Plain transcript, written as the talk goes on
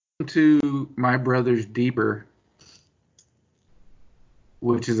To My Brother's Deeper,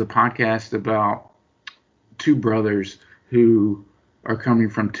 which is a podcast about two brothers who are coming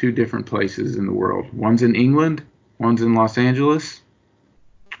from two different places in the world. One's in England, one's in Los Angeles,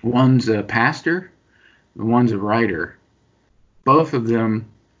 one's a pastor, and one's a writer. Both of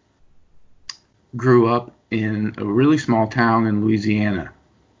them grew up in a really small town in Louisiana.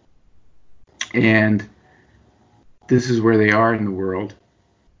 And this is where they are in the world.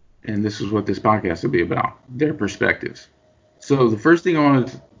 And this is what this podcast will be about, their perspectives. So the first thing I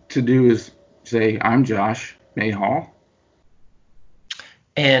wanted to do is say I'm Josh Mayhall.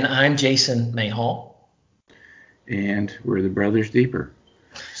 And I'm Jason Mayhall. And we're the Brothers Deeper.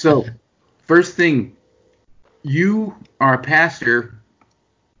 So first thing, you are a pastor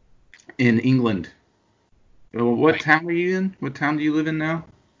in England. What town are you in? What town do you live in now?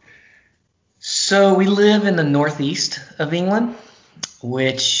 So we live in the northeast of England,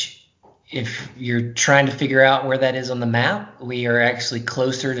 which, if you're trying to figure out where that is on the map, we are actually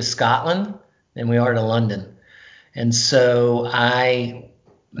closer to Scotland than we are to London. And so I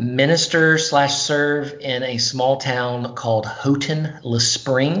minister / serve in a small town called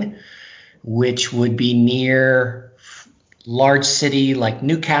Houghton-le-Spring, which would be near large city like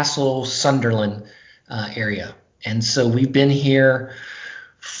Newcastle, Sunderland area. And so we've been here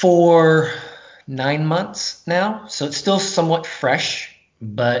for 9 months now. So it's still somewhat fresh,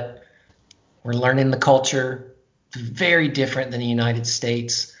 but we're learning the culture. Very different than the United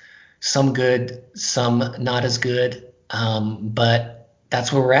States. Some good, some not as good. But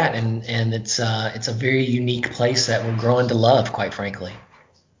that's where we're at. And it's a very unique place that we're growing to love, quite frankly.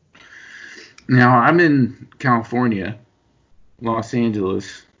 Now, I'm in California, Los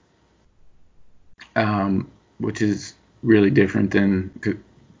Angeles, which is really different than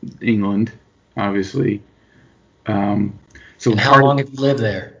England, obviously. So and how long have you lived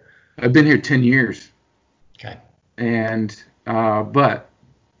there? I've been here 10 years. Okay. And,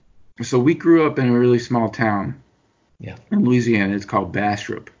 so we grew up in a really small town in Louisiana. It's called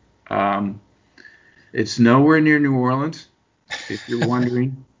Bastrop. It's nowhere near New Orleans, if you're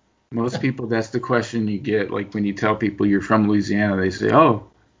wondering. Most people, that's the question you get. Like when you tell people you're from Louisiana, they say, oh,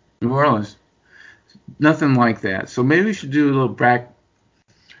 New Orleans. Nothing like that. So maybe we should do a little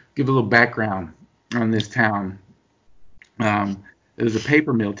give a little background on this town. It was a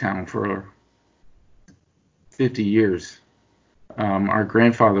paper mill town for 50 years. Our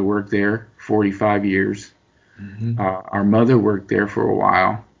grandfather worked there 45 years. Mm-hmm. Our mother worked there for a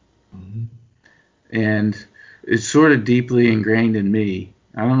while. Mm-hmm. And it's sort of deeply ingrained in me.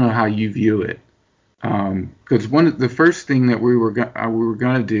 I don't know how you view it. Because the first thing that we were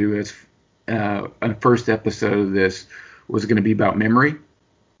going to do as a first episode of this was going to be about memory.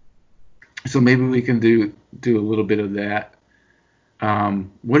 So maybe we can do a little bit of that.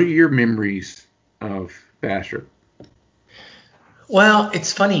 What are your memories of Bastrop? Well,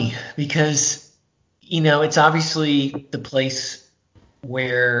 it's funny because, it's obviously the place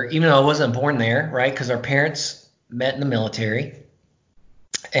where, even though I wasn't born there, right, because our parents met in the military,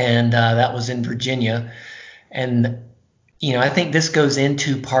 and that was in Virginia. And, I think this goes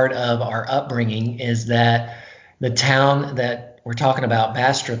into part of our upbringing, is that the town that we're talking about,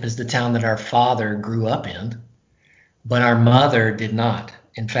 Bastrop, is the town that our father grew up in, but our mother did not.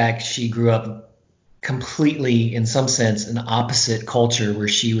 In fact, she grew up completely, in some sense, an opposite culture, where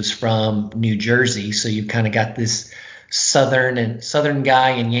she was from New Jersey. So you've kind of got this Southern guy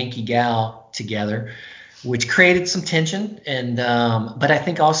and Yankee gal together, which created some tension, and but I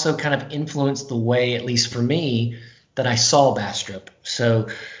think also kind of influenced the way, at least for me, that I saw Bastrop. So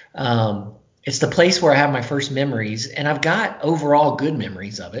it's the place where I have my first memories, and I've got overall good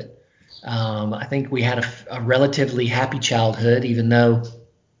memories of it. I think we had a relatively happy childhood, even though,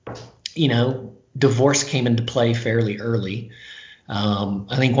 divorce came into play fairly early.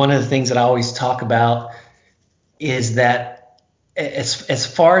 I think one of the things that I always talk about is that as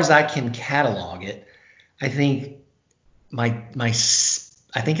far as I can catalog it, I think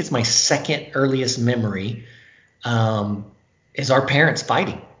I think it's my second earliest memory is our parents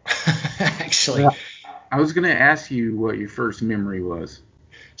fighting. Actually, I was going to ask you what your first memory was.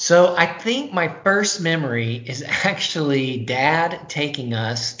 So I think my first memory is actually Dad taking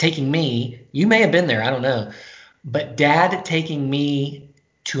me. You may have been there, I don't know, but Dad taking me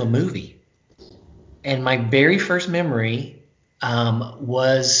to a movie. And my very first memory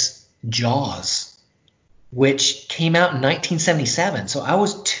was Jaws, which came out in 1977. So I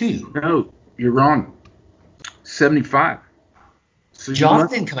was 2. No, you're wrong. 75. So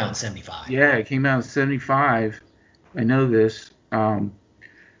Jaws didn't come out in 75. Yeah, it came out in 75. I know this.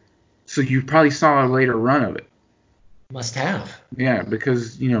 So you probably saw a later run of it. Must have. Yeah,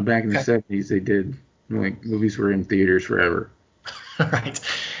 because back in the Okay. 70s they did, like, movies were in theaters forever. Right.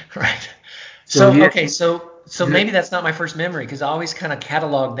 Right. So So yeah, okay, so maybe that's not my first memory because I always kind of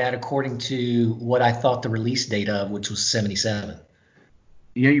cataloged that according to what I thought the release date of, which was 77.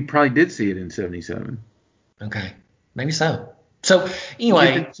 yeah, you probably did see it in 77. Okay. Maybe so. So You would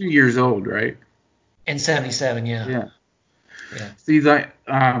have been anyway, 2 years old, right? in 77, yeah. Yeah. Yeah. See, that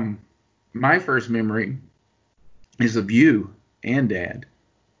my first memory is of you and Dad.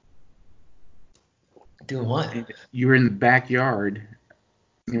 Doing what? And you were in the backyard.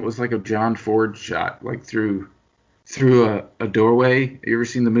 It was like a John Ford shot, like through a doorway. You ever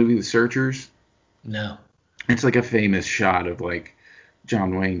seen the movie The Searchers? No. It's like a famous shot of like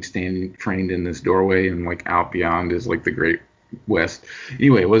John Wayne standing framed in this doorway, and like out beyond is like the Great West.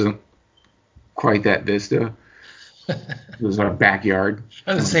 Anyway, it wasn't quite that vista. It was our backyard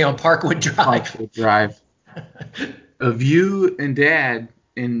I was gonna on say on Parkwood Drive. Parkville Drive. Of you and Dad,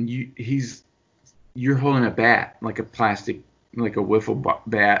 and you're holding a bat, like a plastic, like a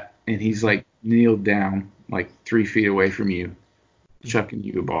bat, and he's like kneeled down like 3 feet away from you, chucking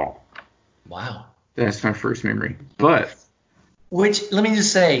you a ball. Wow. That's my first memory. But Which let me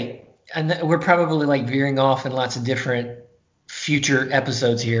just say, and we're probably like veering off in lots of different future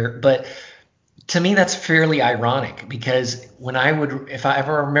episodes here, but to me that's fairly ironic because if I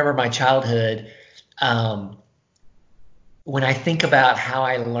ever remember my childhood, um, when I think about how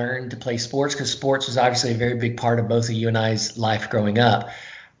I learned to play sports, because sports was obviously a very big part of both of you and I's life growing up,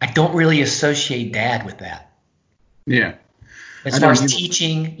 I don't really associate dad with that. yeah, As I far don't as either.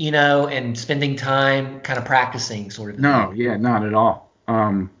 teaching, and spending time kind of practicing sort of a thing. No, yeah, not at all.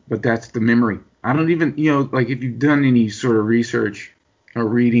 But that's the memory. I don't even, like, if you've done any sort of research or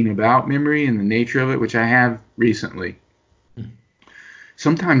reading about memory and the nature of it, which I have recently,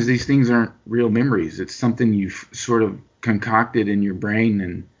 sometimes these things aren't real memories. It's something you've sort of concocted in your brain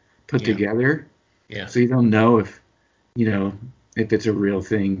and put Yeah. together. Yeah. So you don't know you know, if it's a real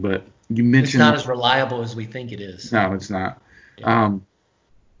thing. But you It's not mentioned, as reliable as we think it is. no, it's not. Yeah. Um,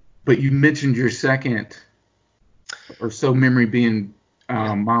 but you mentioned your second or so memory being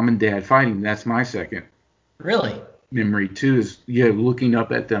Yeah. mom and dad fighting. That's my second Really? memory too. Is looking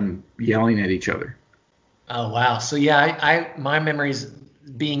up at them yelling at each other. Oh wow. So yeah, I my memories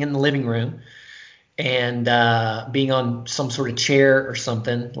being in the living room and being on some sort of chair or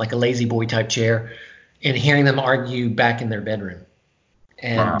something like a lazy boy type chair, and hearing them argue back in their bedroom,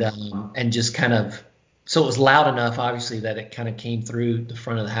 Wow. and just kind of so it was loud enough, obviously, that it kind of came through the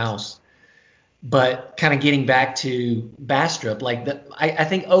front of the house. But kind of getting back to Bastrop, like I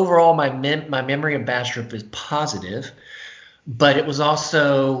think overall my memory of Bastrop is positive, but it was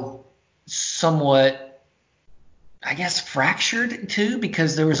also somewhat, I guess, fractured too,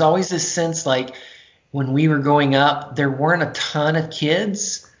 because there was always this sense like when we were growing up, there weren't a ton of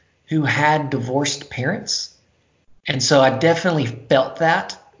kids who had divorced parents. And so I definitely felt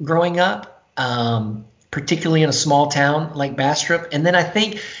that growing up, particularly in a small town like Bastrop. And then I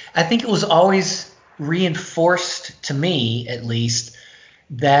think it was always reinforced to me, at least,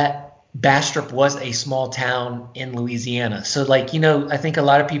 that Bastrop was a small town in Louisiana. So like, I think a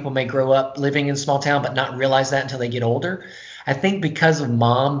lot of people may grow up living in a small town but not realize that until they get older. I think because of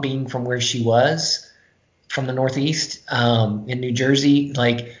mom being from where she was, from the Northeast, in New Jersey,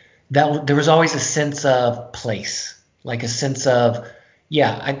 like that, there was always a sense of place, like a sense of,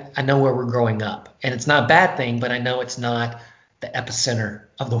 yeah, I know where we're growing up, and it's not a bad thing, but I know it's not the epicenter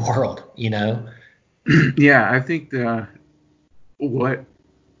of the world. Yeah, I think what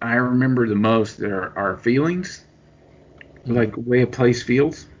I remember the most are our feelings, Mm. like the way a place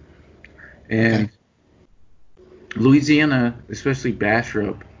feels. Okay. And Louisiana, especially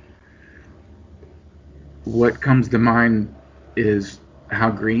Bastrop, what comes to mind is how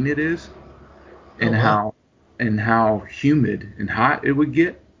green it is, Oh and wow. how humid and hot it would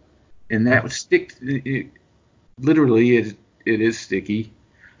get, and that would Mm. stick. Literally, it is sticky,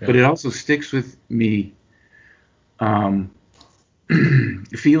 but Yeah. it also sticks with me, um,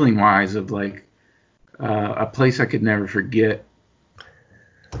 feeling wise, of like a place I could never forget,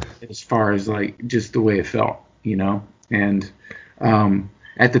 as far as like just the way it felt, and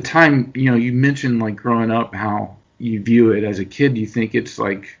at the time, you mentioned like growing up how you view it as a kid. You think it's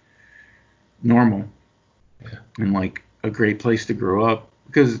like normal Yeah. and like a great place to grow up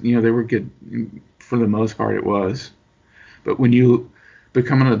because they were good for the most part. It was, but when you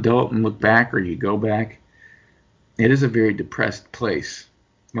become an adult and look back, or you go back, it is a very depressed place,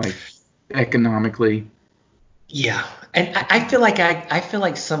 like economically. Yeah. And I feel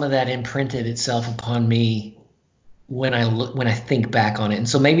like some of that imprinted itself upon me when I think back on it. And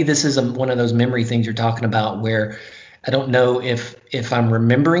so maybe this is one of those memory things you're talking about where I don't know if I'm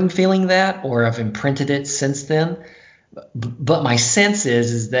remembering feeling that or I've imprinted it since then. But my sense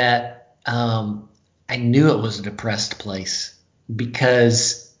is that I knew it was a depressed place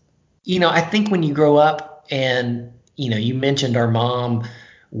because, I think when you grow up and, you mentioned our mom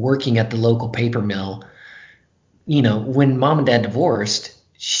working at the local paper mill, when mom and dad divorced,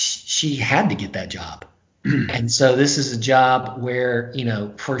 she had to get that job. And so this is a job where,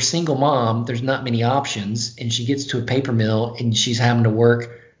 for a single mom, there's not many options. And she gets to a paper mill and she's having to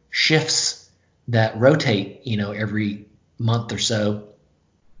work shifts that rotate, every month or so.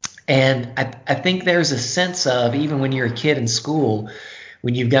 And I think there's a sense of, even when you're a kid in school,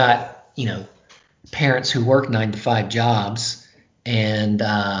 when you've got, parents who work 9 to 5 jobs and,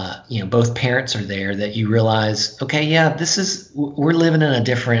 both parents are there, that you realize, okay, yeah, we're living in a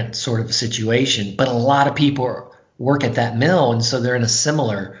different sort of situation, but a lot of people work at that mill. And so they're in a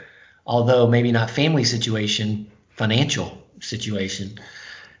similar, although maybe not family situation, financial situation.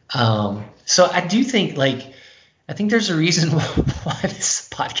 So I do think I think there's a reason why this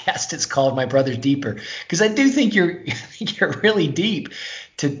podcast is called My Brother's Deeper, because I do think you're really deep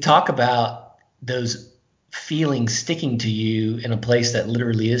to talk about those feelings sticking to you in a place that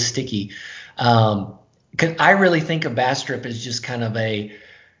literally is sticky. Because I really think of Bastrop as just kind of a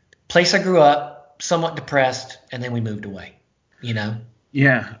place I grew up, somewhat depressed, and then we moved away.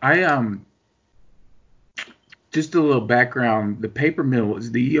 Yeah, I just a little background. The paper mill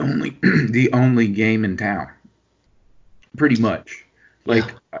was the only the only game in town, pretty much. Yeah.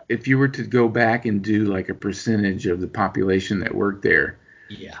 If you were to go back and do like a percentage of the population that worked there,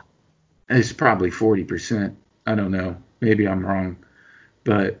 Yeah. it's probably 40%. I don't know. Maybe I'm wrong.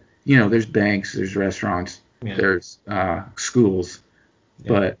 But, there's banks, there's restaurants, Yeah. there's schools. Yeah.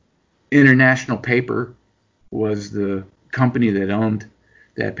 But International Paper was the company that owned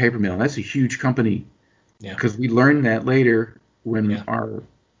that paper mill. That's a huge company, Yeah. because we learned that later when Yeah. our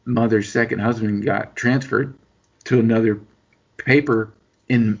mother's second husband got transferred to another paper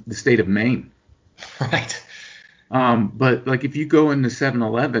in the state of Maine. Right. But if you go into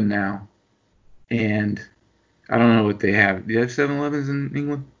 7-Eleven now, and I don't know what they have. Do you have 7-Elevens in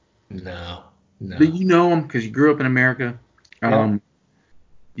England? No. But you know them because you grew up in America. Yeah.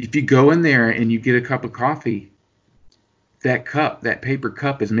 If you go in there and you get a cup of coffee, that paper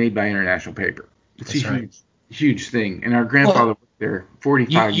cup is made by International Paper. It's That's a right. huge thing. And our grandfather Well, worked there you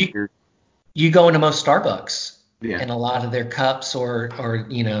 45 you years. you go into most Starbucks, Yeah. and a lot of their cups or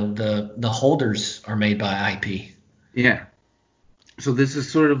the holders are made by IP. Yeah. So this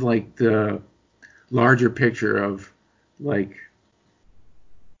is sort of like the larger picture of like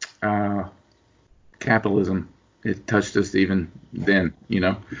uh, capitalism. It touched us even then.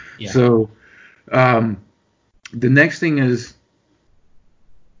 Yeah. So um, the next thing is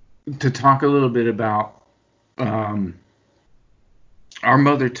to talk a little bit about um, our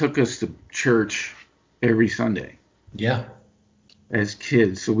mother took us to church every Sunday Yeah. as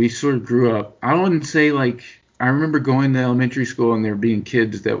kids. So we sort of grew up. I wouldn't say I remember going to elementary school and there being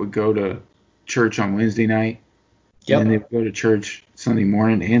kids that would go to church on Wednesday night and then they Yep. would go to church Sunday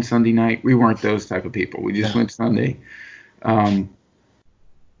morning and Sunday night. We weren't those type of people. We just No. went Sunday. Um,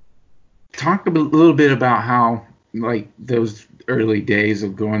 talk a little bit about how those early days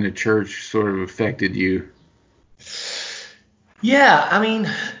of going to church sort of affected you. Yeah. I mean,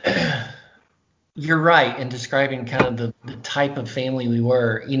 you're right in describing kind of the type of family we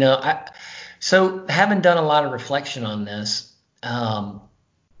were. So having done a lot of reflection on this,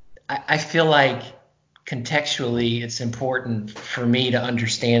 I feel like contextually it's important for me to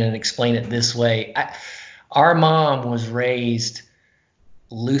understand and explain it this way. Our mom was raised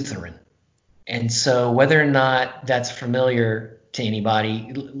Lutheran. And so whether or not that's familiar to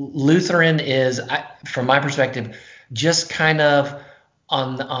anybody, Lutheran is, from my perspective, just kind of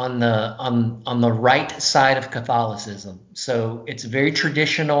on the right side of Catholicism. So it's very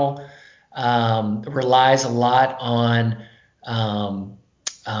traditional, relies a lot on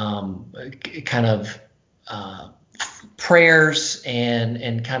kind of prayers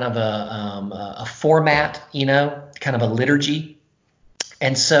and kind of a format, kind of a liturgy.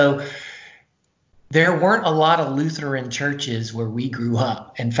 And so there weren't a lot of Lutheran churches where we grew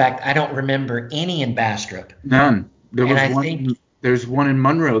up. In fact, I don't remember any in Bastrop. None. There And was I one. think There's one in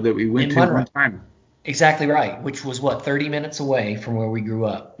Monroe that we went in to one Monroe, time. exactly right, which was what, 30 minutes away from where we grew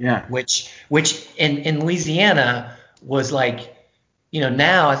up. Yeah. Which in Louisiana was like,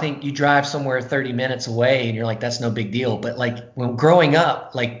 now I think you drive somewhere 30 minutes away and you're like, that's no big deal. But when growing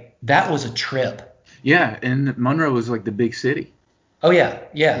up, that was a trip. Yeah, and Monroe was like the big city. Oh yeah,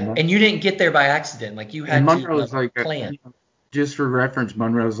 You yeah. know, And you didn't get there by accident. You and had to Monroe is like plan. just for reference,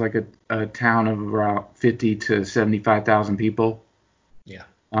 Monroe's like a town of about 50 to 75,000 people. Yeah.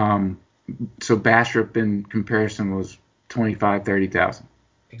 So Bastrop in comparison was 25, 30,000.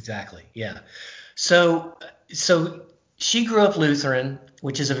 Exactly. Yeah. So she grew up Lutheran,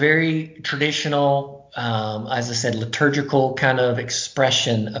 which is a very traditional, as I said, liturgical kind of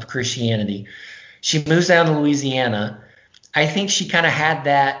expression of Christianity. She moves down to Louisiana. I think she kind of had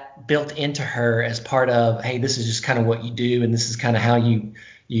that built into her as part of, hey, this is just kind of what you do, and this is kind of how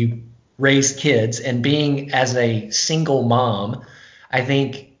you raise kids. And being as a single mom, I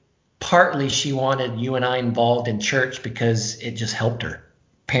think partly she wanted you and I involved in church because it just helped her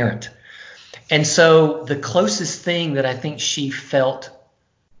parent. And so the closest thing that I think she felt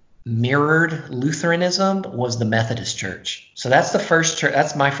mirrored Lutheranism was the Methodist church. So that's the first church.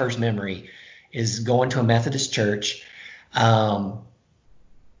 That's my first memory, is going to a Methodist church. Um,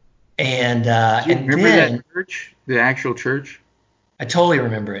 Do you and remember that then church, the actual church? I totally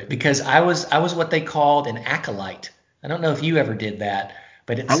remember it because I was what they called an acolyte. I don't know if you ever did that,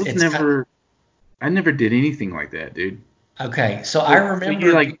 but I was it's kind never, I never did anything like that, dude. okay. So I So you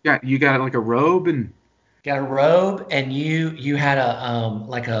remember like you got like a robe and got a robe and you had a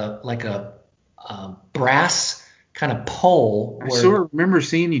like a brass kind of pole I where sort of remember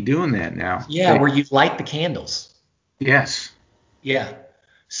seeing you doing that now. yeah, where you light the candles. Yes. Yeah.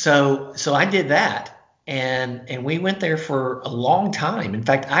 So I did that and we went there for a long time. In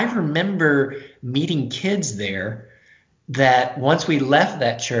fact, I remember meeting kids there that once we left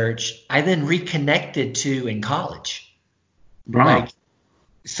that church, I then reconnected to in college. Wow. Like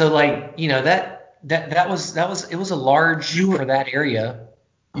so like, that was it was a large You for that area,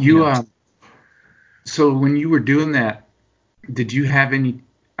 you you know. so when you were doing that, did you have any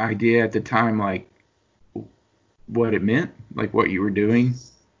idea at the time like what it meant? Like what you were doing?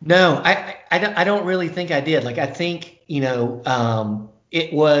 No, I don't really think I did. Like I think,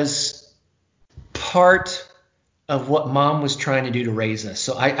 it was part of what mom was trying to do to raise us.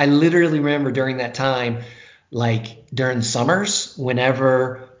 So I literally remember during that time, like during summers,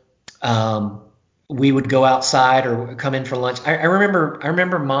 whenever um, we would go outside or come in for lunch. I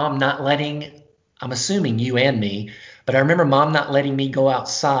remember mom not letting, I'm assuming you and me, but I remember mom not letting me go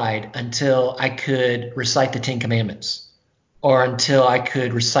outside until I could recite the Ten Commandments or until I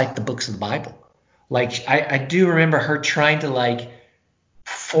could recite the books of the Bible. Like I do remember her trying to like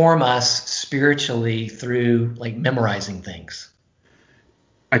form us spiritually through like memorizing things.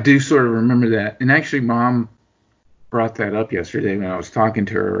 I do sort of remember that. And actually, Mom brought that up yesterday when I was talking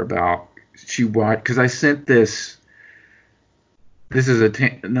to her about she watched because I sent this. This is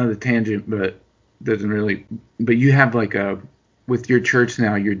another tangent, but doesn't really. But you have like a with your church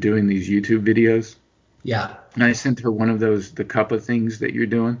now. You're doing these YouTube videos, Yeah. and I sent her one of those the cup of things that you're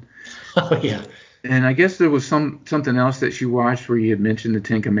doing. Oh yeah. And I guess there was something else that she watched where you had mentioned the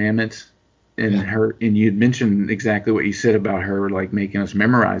Ten Commandments, and Yeah. her and you had mentioned exactly what you said about her like making us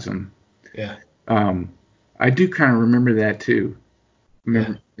memorize them. Yeah. Um, I do kind of remember that too. Yeah.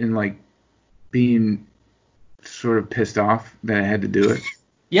 Remember and like being sort of pissed off that I had to do it.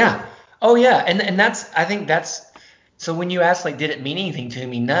 Yeah. Oh yeah. And that's I think that's so when you ask like did it mean anything to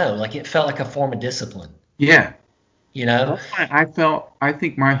me? No. Like it felt like a form of discipline, Yeah, you know? that's why I felt. I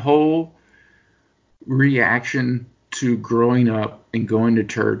think my whole reaction to growing up and going to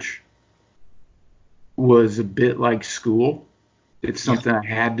church was a bit like school. It's Yeah. something I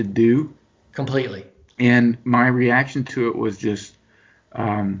had to do, Completely. and my reaction to it was just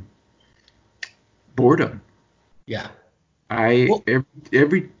um, boredom. Yeah. I Well,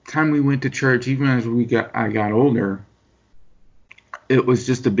 every time we went to church, even as I got older, it was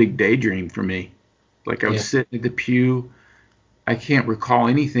just a big daydream for me. Like I was yeah. sitting at the pew. I can't recall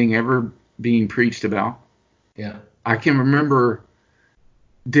anything ever being preached about. Yeah. I can remember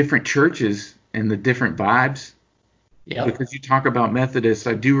different churches and the different vibes Yep. because you talk about Methodists.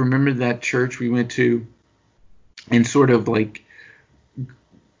 I do remember that church we went to and sort of like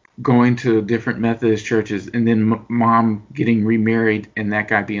going to different Methodist churches and then mom getting remarried and that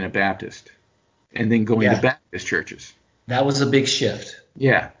guy being a Baptist and then going to Yeah. Baptist churches. That was a big shift.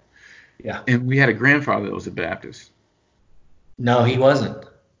 Yeah. Yeah. And we had a grandfather that was a Baptist. No, he wasn't.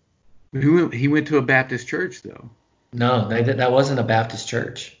 He went to a Baptist church though. No, that wasn't a Baptist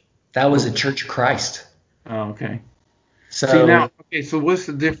church. That was What? a Church of Christ. Oh, okay. See now, So, okay. So what's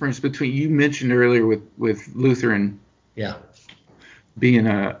the difference between you mentioned earlier with Lutheran yeah. being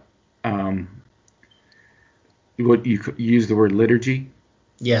a what you use the word liturgy?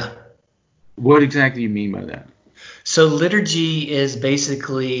 Yeah. What exactly do you mean by that? So liturgy is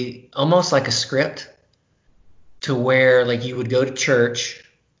basically almost like a script to where like you would go to church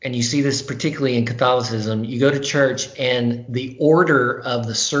and you see this particularly in Catholicism, you go to church and the order of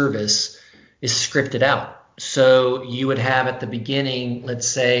the service is scripted out. So you would have at the beginning, let's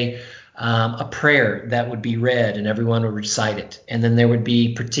say, a prayer that would be read and everyone would recite it. And then there would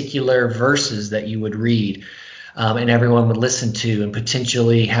be particular verses that you would read and everyone would listen to and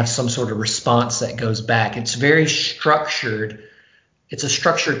potentially have some sort of response that goes back. It's very structured. It's a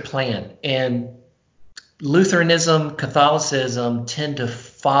structured plan. And Lutheranism, Catholicism tend to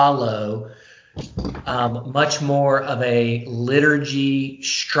follow much more of a liturgy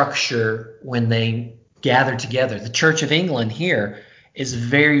structure when they gather together. The Church of England here is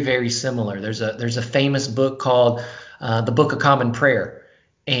very, very similar. There's a famous book called the Book of Common Prayer,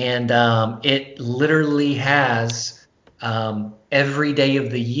 and it literally has every day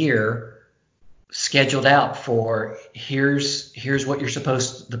of the year scheduled out for here's what you're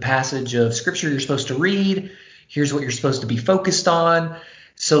supposed, the passage of scripture you're supposed to read, here's what you're supposed to be focused on.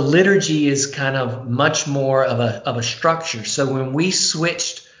 So liturgy is kind of much more of a structure. So when we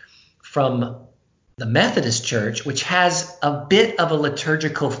switched from the Methodist Church, which has a bit of a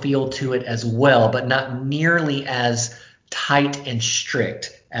liturgical feel to it as well, but not nearly as tight and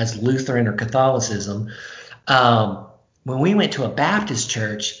strict as Lutheran or Catholicism, when we went to a Baptist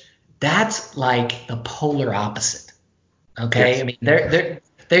church, that's like the polar opposite. Okay, yes. I mean,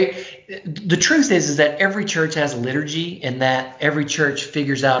 the truth is that every church has a liturgy, and that every church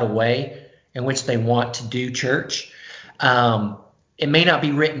figures out a way in which they want to do church. It may not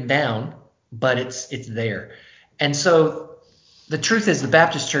be written down, but it's there. And so the truth is the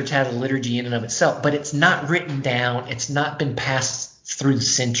Baptist church has a liturgy in and of itself, but it's not written down. It's not been passed through the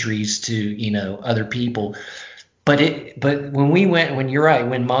centuries to other people. But when you're right,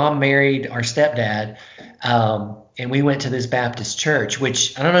 when Mom married our stepdad, and we went to this Baptist church,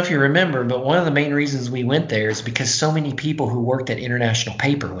 which I don't know if you remember, but one of the main reasons we went there is because so many people who worked at International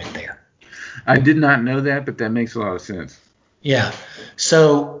Paper went there. I did not know that, but that makes a lot of sense. Yeah.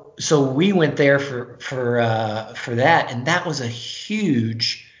 So we went there for that, and that was a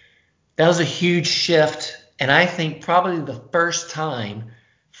huge shift, and I think probably the first time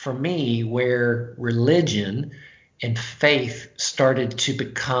for me where religion and faith started to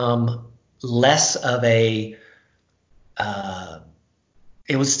become less of a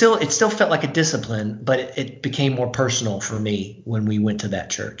it still felt like a discipline, but it became more personal for me when we went to that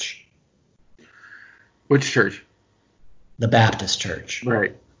church. Which church? The Baptist church.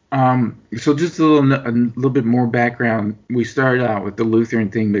 Right. So just a little bit more background. We started out with the Lutheran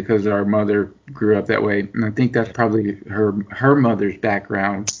thing because our mother grew up that way, and I think that's probably her mother's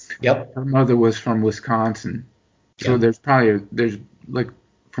background. Yep. Her mother was from Wisconsin, so yep. there's like,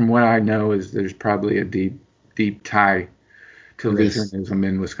 from what I know, is there's probably a deep tie to Lutheranism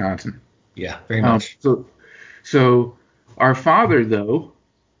in Wisconsin. Yeah, very much. So our father though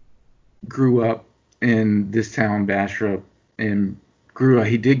grew up in this town, Bastrop, and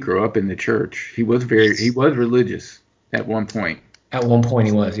he did grow up in the church. He was religious at one point. At one point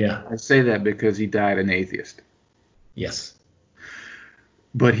he was, yeah. I say that because he died an atheist. Yes.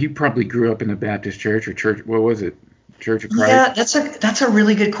 But he probably grew up in a Baptist church or church. What was it? Church of Christ? Yeah, that's a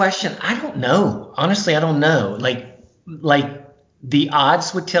really good question. I don't know. Honestly, I don't know. Like the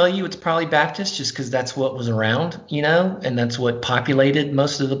odds would tell you it's probably Baptist just because that's what was around, and that's what populated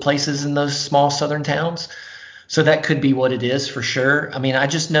most of the places in those small southern towns. So that could be what it is for sure. I mean, I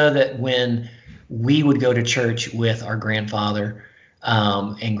just know that when we would go to church with our grandfather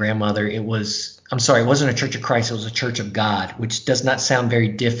and grandmother, it wasn't a Church of Christ, it was a Church of God, which does not sound very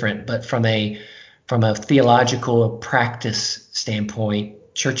different, but from a theological practice standpoint,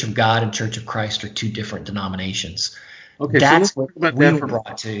 Church of God and Church of Christ are two different denominations. Okay, that's what we were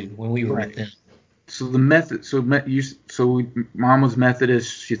brought to when we were with them. So Mom was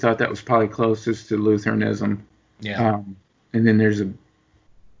Methodist. She thought that was probably closest to Lutheranism. Yeah. And then there's a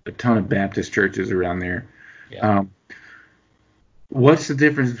ton of Baptist churches around there. Yeah. What's the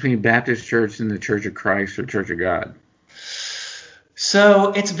difference between Baptist church and the Church of Christ or Church of God?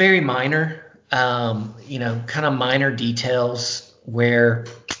 So it's very minor, kind of minor details where,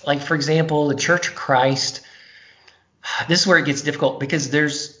 like, for example, the Church of Christ, this is where it gets difficult because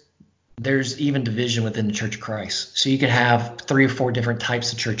there's even division within the Church of Christ. So you could have 3 or 4 different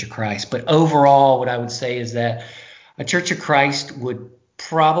types of Church of Christ. But overall, what I would say is that a Church of Christ would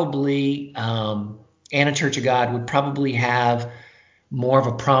probably, and a Church of God would probably have more of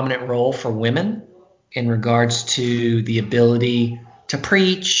a prominent role for women in regards to the ability to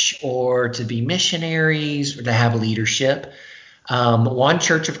preach or to be missionaries or to have leadership. One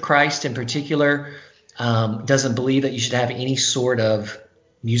Church of Christ in particular doesn't believe that you should have any sort of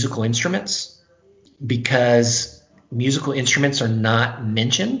musical instruments because musical instruments are not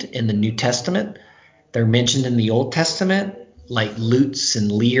mentioned in the New Testament. They're mentioned in the Old Testament, like lutes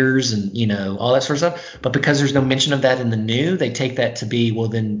and lyres and, all that sort of stuff. But because there's no mention of that in the New, they take that to be, well,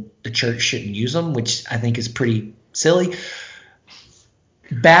 then the church shouldn't use them, which I think is pretty silly.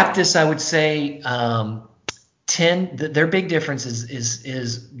 Baptists, I would say, their big difference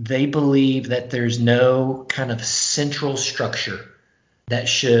is they believe that there's no kind of central structure that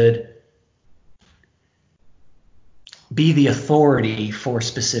should be the authority for a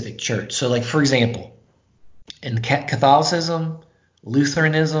specific church. So, like, for example, in Catholicism,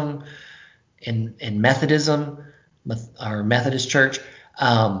 Lutheranism, and Methodism, our Methodist church,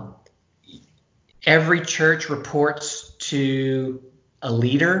 every church reports to a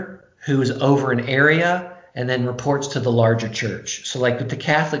leader who is over an area and then reports to the larger church. So, like with the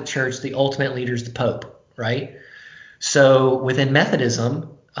Catholic Church, the ultimate leader is the Pope, right? So within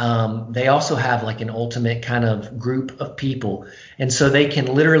Methodism, they also have like an ultimate kind of group of people, and so they can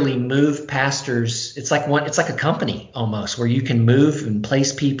literally move pastors. It's like a company almost, where you can move and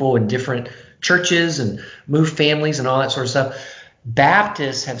place people in different churches and move families and all that sort of stuff.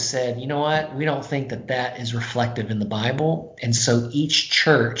 Baptists have said, you know what, we don't think that is reflective in the Bible, and so each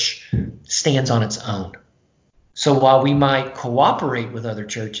church stands on its own. So while we might cooperate with other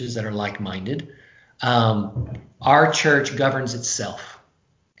churches that are like-minded, our church governs itself.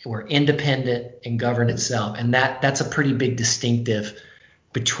 We're independent and govern itself. And that's a pretty big distinctive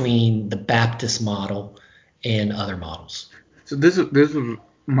between the Baptist model and other models. So this was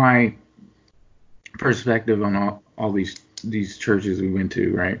my perspective on all these churches we went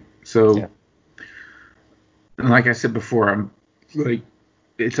to, right? So, yeah. Like I said before, I'm like,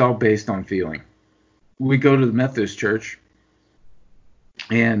 it's all based on feeling. We go to the Methodist church,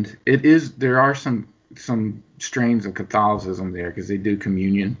 and there are some strains of Catholicism there because they do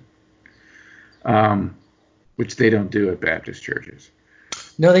communion, which they don't do at Baptist churches.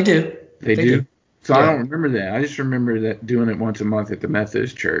 No, they do. They do? So yeah. I don't remember that. I just remember that doing it once a month at the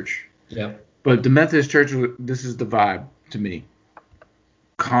Methodist church. Yeah. But the Methodist church, this is the vibe to me.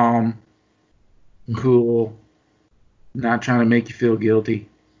 Calm, cool, not trying to make you feel guilty.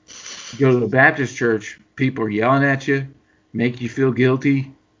 You go to the Baptist church, people are yelling at you, make you feel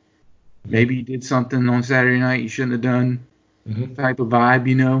guilty. Maybe you did something on Saturday night you shouldn't have done, type of vibe,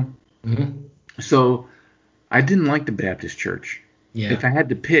 Mm-hmm. So I didn't like the Baptist church. Yeah. If I had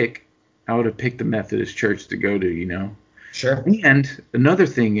to pick, I would have picked the Methodist church to go to, Sure. And another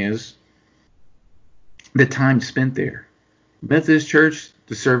thing is the time spent there. Methodist church,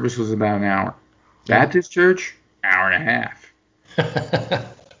 the service was about an hour. Baptist church, hour and a half.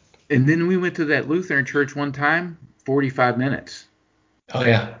 And then we went to that Lutheran church one time, 45 minutes. Oh,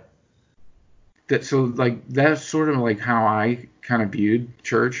 yeah. That's sort of like how I kind of viewed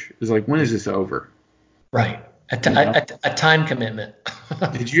church, is like, when is this over? Right. A time commitment.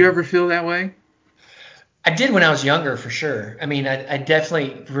 Did you ever feel that way? I did when I was younger, for sure. I mean, I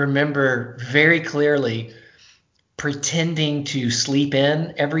definitely remember very clearly pretending to sleep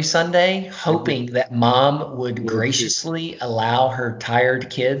in every Sunday, hoping that mom would graciously allow her tired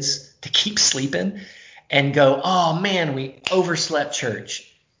kids to keep sleeping and go, oh man, we overslept church,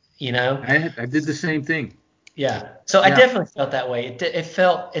 I did the same thing. Yeah. So I definitely felt that way. It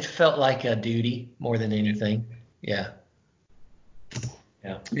felt like a duty more than anything. Yeah.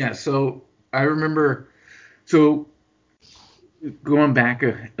 Yeah. Yeah. So I remember, going back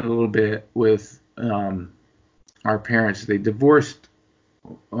a little bit with, our parents, they divorced.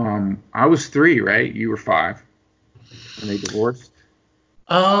 I was 3, right? You were 5 when they divorced.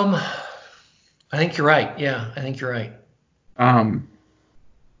 I think you're right. Yeah, I think you're right.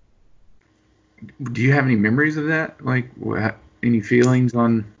 Do you have any memories of that? Like, any feelings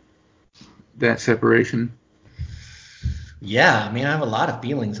on that separation? Yeah, I mean, I have a lot of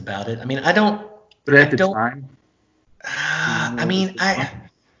feelings about it. I mean, I don't. But at the time. I mean,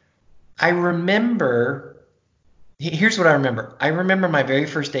 I remember. Here's what I remember. I remember my very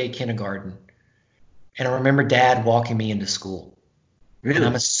first day at kindergarten, and I remember Dad walking me into school. Really?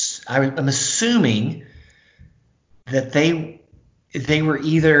 And I'm assuming that they were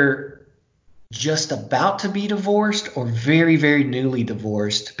either just about to be divorced or very, very newly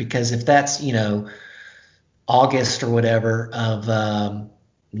divorced, because if that's, August or whatever of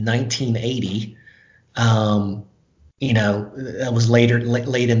 1980, that was late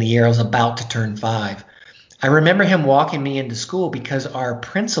in the year. I was about to turn 5. I remember him walking me into school because our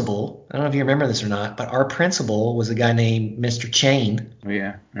principal, I don't know if you remember this or not, but our principal was a guy named Mr. Chain. Oh,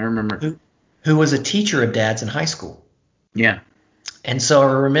 yeah, I remember. Who was a teacher of Dad's in high school. Yeah. And so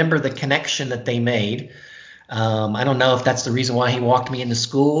I remember the connection that they made. I don't know if that's the reason why he walked me into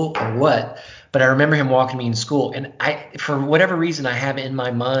school or what, But I remember him walking me in school, and for whatever reason, I have it in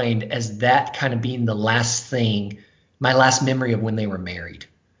my mind as that kind of being the last thing, my last memory of when they were married.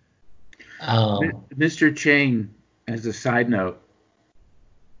 Mr. Chang, as a side note,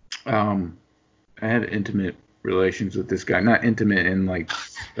 I had intimate relations with this guy. Not intimate in like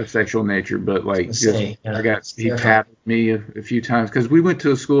a sexual nature, but like just he patted me a few times because we went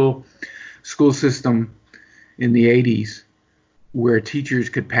to a school system in the 80s where teachers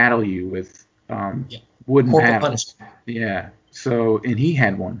could paddle you with wooden paddles. Yeah. So, and he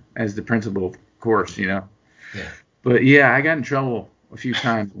had one as the principal, of course, you know. Yeah. But yeah, I got in trouble a few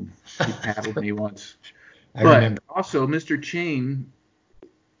times when he paddled me once. I remember. Also, Mr. Chain,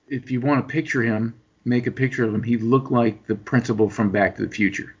 if you want to picture him, make a picture of him. He looked like the principal from Back to the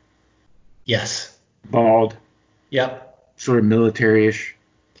Future. Yes. Bald. Yep. Sort of military-ish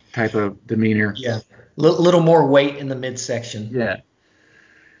type of demeanor. Yeah. Little more weight in the midsection. Yeah.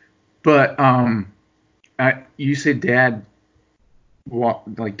 But you said Dad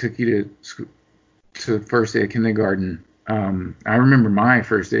took you to the first day of kindergarten. I remember my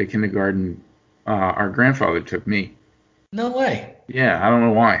first day of kindergarten. Our grandfather took me. No way. Yeah, I don't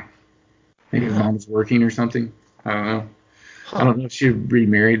know why. Maybe his mom was working or something. I don't know. I don't know if she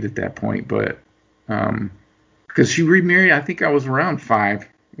remarried at that point, but because she remarried, I think I was around 5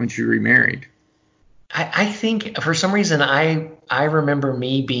 when she remarried. I think for some reason I remember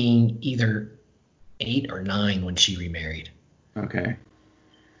me being either 8 or 9 when she remarried. Okay.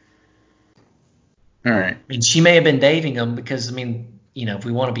 All right. I mean, she may have been dating him because, I mean, you know, if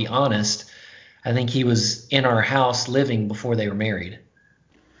we want to be honest, I think he was in our house living before they were married.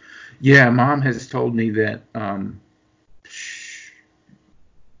 Yeah, Mom has told me that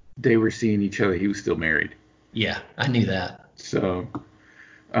they were seeing each other. He was still married. Yeah, I knew that. So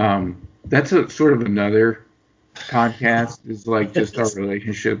that's a sort of another podcast. Is like just our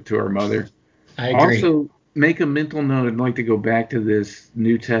relationship to our mother. I agree. Also, make a mental note. I'd like to go back to this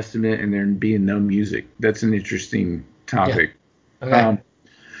New Testament and there being no music. That's an interesting topic. Yeah. Okay.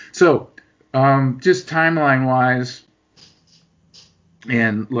 Just timeline wise,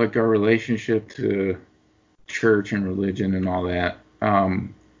 and like our relationship to church and religion and all that.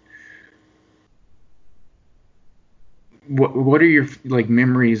 What are your like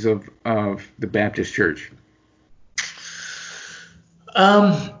memories of the Baptist church?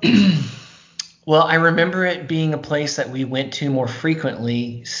 Well, I remember it being a place that we went to more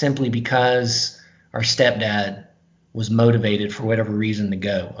frequently simply because our stepdad was motivated for whatever reason to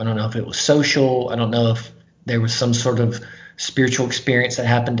go. I don't know if it was social. I don't know if there was some sort of spiritual experience that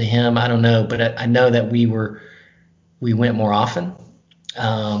happened to him. I don't know, but I know that we went more often.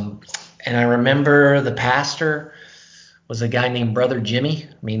 And I remember the pastor was a guy named Brother Jimmy.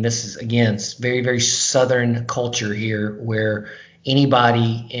 I mean, this is, again, it's very, very Southern culture here where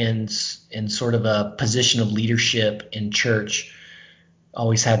anybody in sort of a position of leadership in church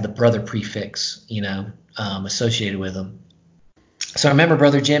always had the brother prefix, you know, associated with them. So I remember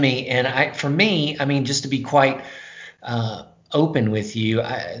Brother Jimmy, and for me, I mean, just to be quite open with you,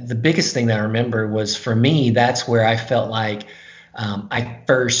 the biggest thing that I remember was, for me, that's where I felt like I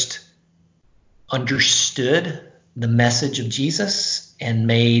first understood the message of Jesus and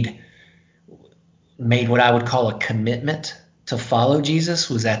made what I would call a commitment to follow Jesus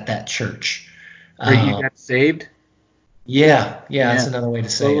was at that church. Or you got saved? Yeah, that's another way to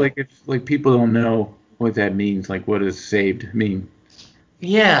say like it. if like people don't know what that means, like what does saved mean?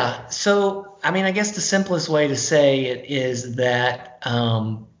 Yeah, so I mean, I guess the simplest way to say it is that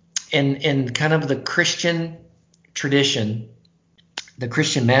in kind of the Christian tradition, the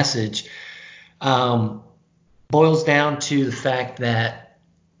Christian message boils down to the fact that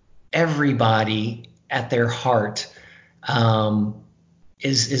everybody at their heart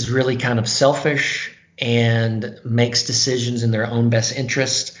is really kind of selfish and makes decisions in their own best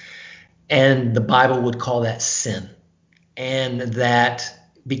interest. And the Bible would call that sin. And that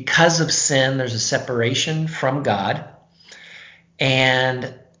because of sin, there's a separation from God.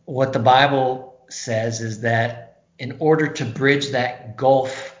 And what the Bible says is that in order to bridge that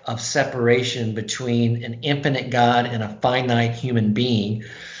gulf of separation between an infinite God and a finite human being,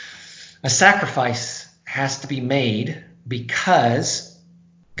 a sacrifice has to be made because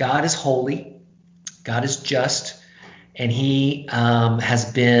God is holy, God is just, and he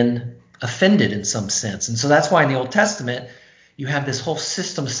has been offended in some sense. And so that's why in the Old Testament, you have this whole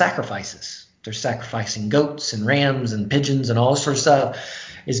system of sacrifices. They're sacrificing goats and rams and pigeons and all sorts of stuff,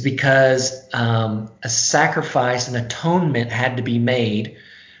 is because a sacrifice, an atonement had to be made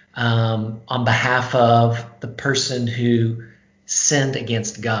on behalf of the person who sinned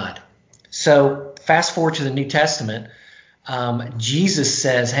against God. So fast forward to the New Testament, Jesus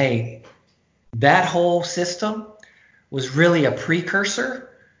says, hey, that whole system was really a precursor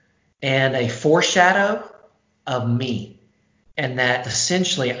and a foreshadow of me, and that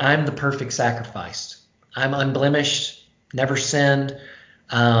essentially I'm the perfect sacrifice. I'm unblemished, never sinned,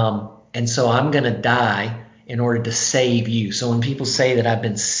 and so I'm going to die in order to save you. So when people say that I've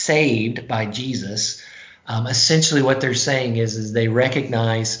been saved by Jesus, essentially what they're saying is they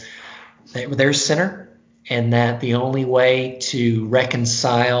recognize that they're a sinner, and that the only way to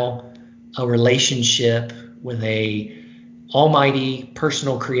reconcile a relationship with a almighty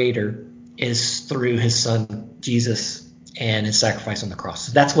personal creator is through his son Jesus and his sacrifice on the cross.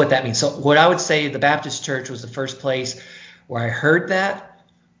 So that's what that means. So what I would say, the Baptist church was the first place where I heard that,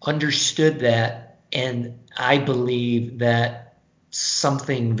 understood that, and I believe that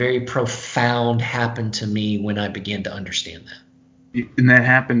something very profound happened to me when I began to understand that. And that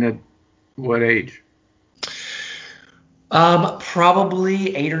happened at what age?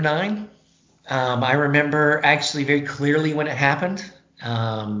 Probably 8 or 9. I remember actually very clearly when it happened.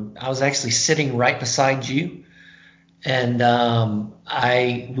 I was actually sitting right beside you, and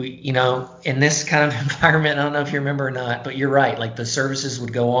in this kind of environment, I don't know if you remember or not, but you're right. Like the services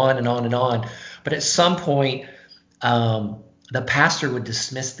would go on and on and on, but at some point, the pastor would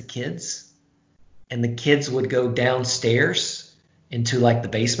dismiss the kids, and the kids would go downstairs into like the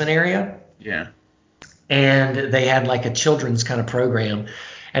basement area. Yeah. And they had like a children's kind of program.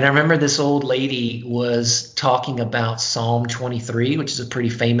 And I remember this old lady was talking about Psalm 23, which is a pretty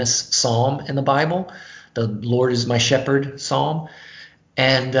famous psalm in the Bible, the Lord is my shepherd psalm.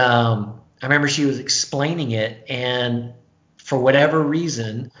 And I remember she was explaining it, and for whatever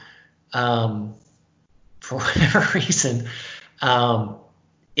reason, um, for whatever reason,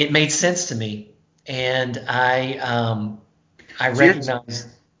 it made sense to me, and I recognized.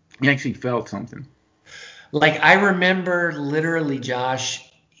 You actually felt something. Like I remember literally, Josh,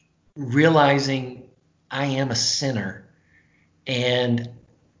 realizing I am a sinner, and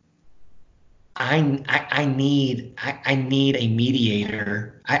I need a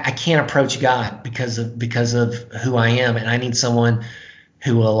mediator. I can't approach God because of who I am, and I need someone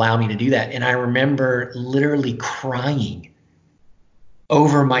who will allow me to do that. And I remember literally crying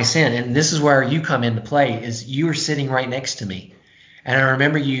over my sin. And this is where you come into play, is you were sitting right next to me. And I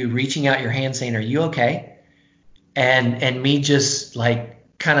remember you reaching out your hand saying, "Are you okay?" And me just like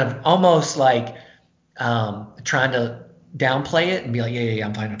kind of almost like trying to downplay it and be like, yeah,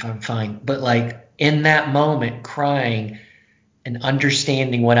 I'm fine, I'm fine. But like in that moment, crying and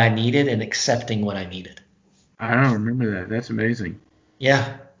understanding what I needed and accepting what I needed. I don't remember that. That's amazing.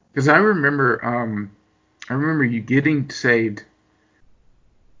 Yeah. Because I remember you getting saved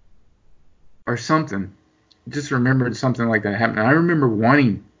or something. Just remembered something like that happened. I remember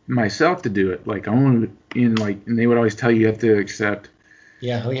wanting myself to do it. Like I wanted and they would always tell you have to accept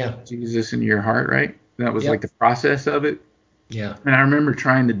Yeah. Oh yeah. Jesus in your heart, right? That was like Yep. the process of it. Yeah. And I remember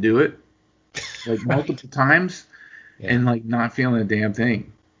trying to do it like Right. multiple times Yeah. and like not feeling a damn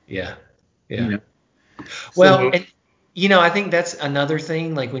thing, Yeah. you Yeah. know. Well, So and I think that's another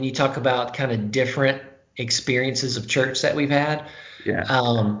thing. Like when you talk about kind of different experiences of church that we've had, yeah,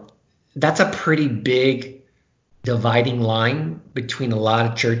 um, that's a pretty big dividing line between a lot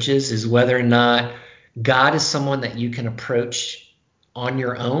of churches, is whether or not God is someone that you can approach on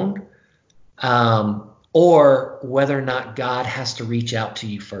your own, or whether or not God has to reach out to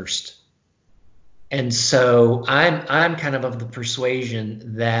you first. And so I'm kind of the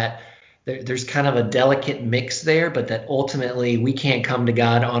persuasion that there's kind of a delicate mix there, but that ultimately we can't come to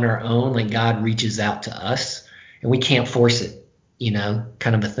God on our own. Like God reaches out to us, and we can't force it,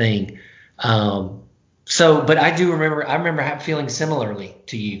 kind of a thing. But I remember feeling similarly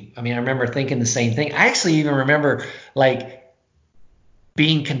to you. I mean, I remember thinking the same thing. I actually even remember like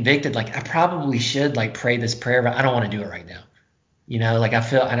being convicted, like I probably should like pray this prayer, but I don't want to do it right now. Like I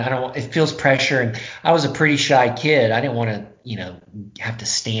feel, and I don't, it feels pressure. And I was a pretty shy kid. I didn't want to, have to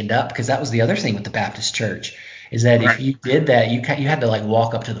stand up, because that was the other thing with the Baptist church, is that if right. you did that, you had to like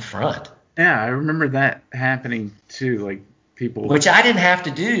walk up to the front, Yeah, I remember that happening too. Like people, which I didn't have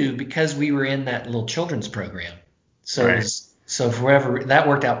to do because we were in that little children's program. So it right. was, so forever that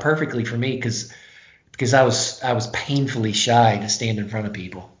worked out perfectly for me, because I was painfully shy to stand in front of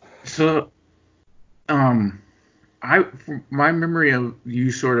people. So, my memory of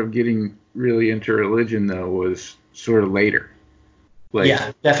you sort of getting really into religion though was sort of later, like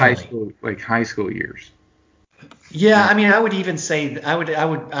Yeah, definitely. high school years. Yeah, Yeah. I mean, I would even say I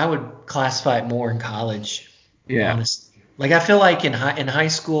would classify it more in college, Yeah. honestly. Like I feel like in high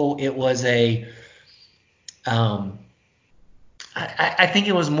school it was um, I think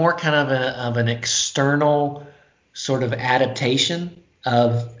it was more kind of an external sort of adaptation,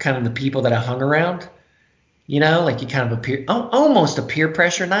 of kind of the people that I hung around. Like you kind of appear almost a peer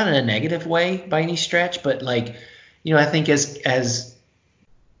pressure, not in a negative way by any stretch, but like, I think as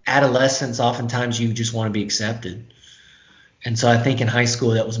adolescents, oftentimes you just want to be accepted. And so I think in high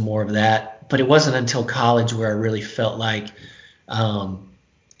school that was more of that, but it wasn't until college where I really felt like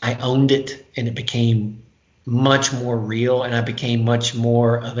I owned it and it became much more real, and I became much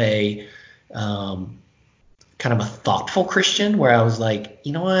more of a kind of a thoughtful Christian where I was like,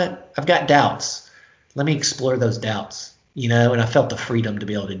 you know what, I've got doubts. Let me explore those doubts, and I felt the freedom to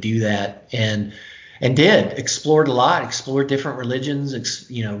be able to do that, and explored a lot, explored different religions,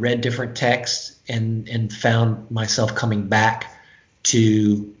 read different texts, and found myself coming back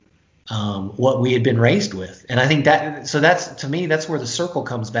to what we had been raised with. And I think that's to me, that's where the circle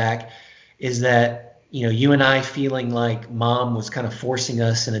comes back, is that, you and I feeling like mom was kind of forcing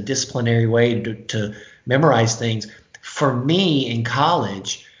us in a disciplinary way to memorize things. For me in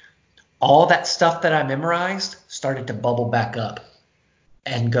college, all that stuff that I memorized started to bubble back up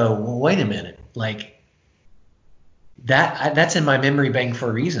and go, well, wait a minute, like that's in my memory bank for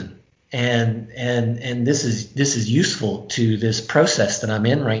a reason. And this is useful to this process that I'm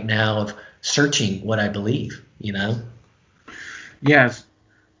in right now of searching what I believe, Yes.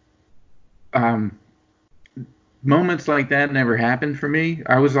 Moments like that never happened for me.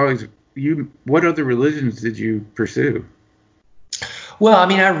 I was always what other religions did you pursue? Well, I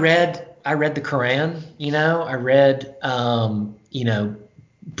mean, I read the Quran, I read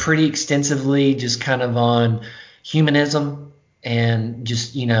pretty extensively, just kind of on humanism, and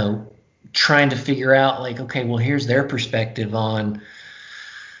just, trying to figure out like, okay, well, here's their perspective on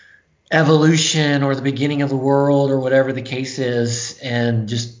evolution or the beginning of the world or whatever the case is, and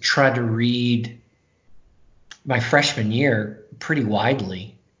just tried to read my freshman year pretty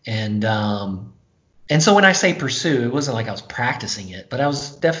widely. And so when I say pursue, it wasn't like I was practicing it, but I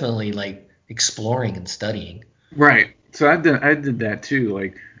was definitely like exploring and studying. Right. So I did that too.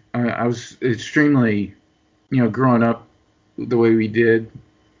 Like I was extremely, growing up the way we did,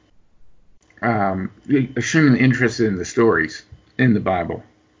 extremely interested in the stories in the Bible,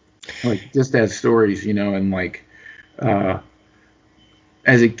 like just as stories, and like uh,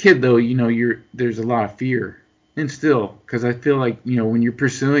 as a kid though, there's a lot of fear, and still, because I feel like, when you're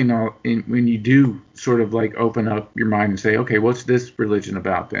pursuing when you do sort of like open up your mind and say, okay, what's this religion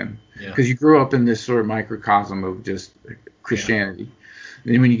about then? Yeah. Because you grew up in this sort of microcosm of just Yeah. Christianity.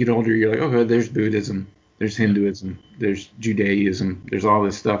 And then when you get older, you're like, okay, there's Buddhism, there's Yeah. Hinduism, there's Judaism, there's all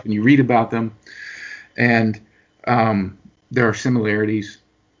this stuff, and you read about them, and there are similarities,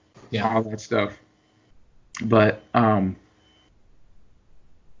 Yeah. all that stuff. But I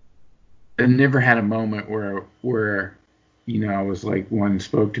never had a moment where I was like one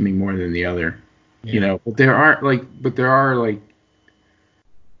spoke to me more than the other. Yeah. But there are like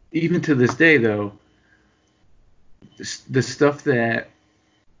even to this day though, the stuff that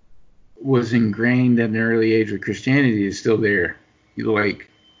was ingrained at an early age with Christianity is still there. Like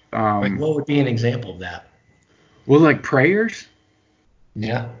Like um what would be an example of that? like prayers.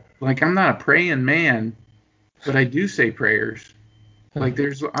 Yeah. Like I'm not a praying man, but I do say prayers. Like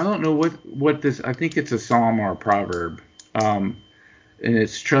I don't know what this, I think it's a psalm or a proverb. Um and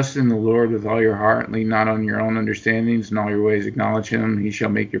it's trust in the Lord with all your heart, and lean not on your own understandings, in all your ways acknowledge him, he shall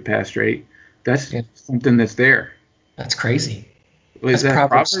make your path straight. That's Yeah. something that's there. That's crazy. Is That's that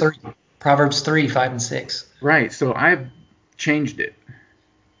Proverbs Proverbs? 3. Proverbs 3, 5, and 6. Right. So I've changed it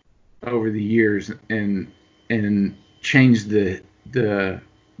over the years, and changed the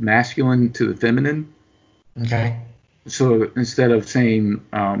masculine to the feminine. Okay. So instead of saying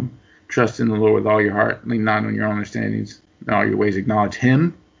trust in the Lord with all your heart, lean not on your own understandings, in all your ways acknowledge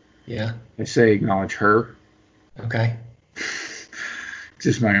him, Yeah. I say acknowledge her. Okay.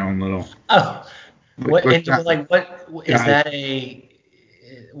 Just my own little, Oh, what but and not like what is guys. that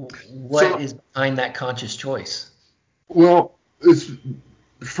what So is behind that conscious choice? well, it's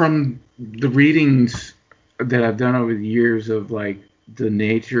from the readings that I've done over the years of like the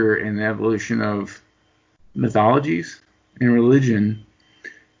nature and the evolution of mythologies and religion.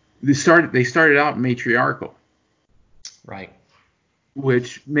 They started out matriarchal, Right.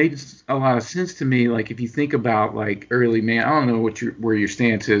 which made a lot of sense to me. Like if you think about like early man, I don't know where your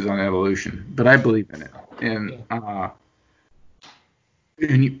stance is on evolution, but I believe in it. And Yeah.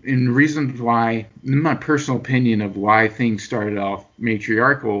 and reasons why, in my personal opinion of why things started off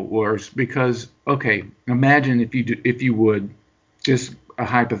matriarchal, was because, okay, imagine if you would, just a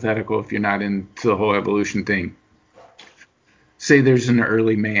hypothetical, if you're not into the whole evolution thing, say there's an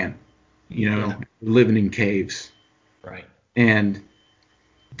early man, Yeah. living in caves, Right. and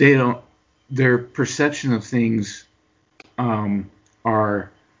they don't their perception of things, um,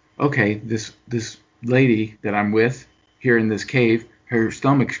 are, okay, this lady that I'm with here in this cave, her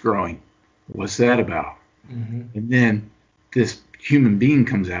stomach's growing. What's that about? Mm-hmm. And then this human being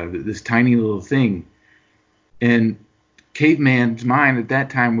comes out of it, this tiny little thing. And caveman's mind at that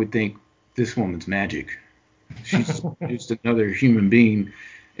time would think, this woman's magic. She's just another human being.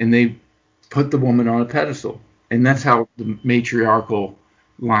 And they put the woman on a pedestal. And that's how the matriarchal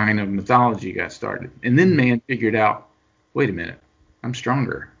line of mythology got started. And then man figured out, wait a minute, I'm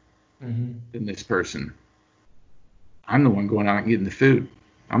stronger Mm-hmm. than this person. I'm the one going out and getting the food.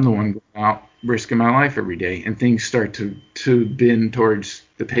 I'm the one going out risking my life every day. And things start to bend towards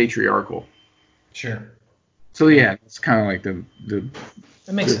the patriarchal. Sure. So yeah, it's kind of like the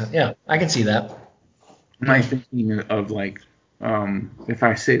That makes sense. Yeah, I can see that. my thinking of like if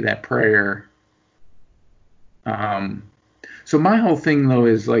I say that prayer. So my whole thing though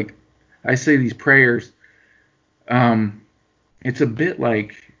is like I say these prayers. It's a bit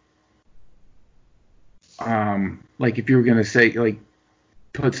like if you were gonna say like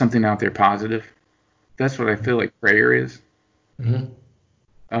put something out there positive. That's what I feel like prayer is. Mm-hmm.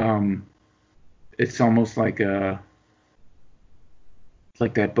 Um, it's almost like that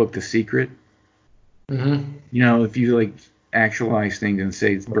book, The Secret. Mm-hmm. You know, if you like actualize things and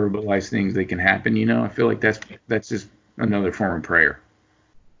say verbalize things, they can happen. You know, I feel like that's just another form of prayer.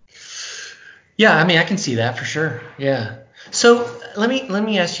 Yeah, I mean, I can see that for sure. Yeah. So let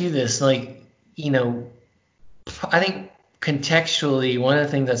me ask you this, like, you know, I think contextually, one of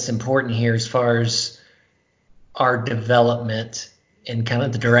the things that's important here as far as our development and kind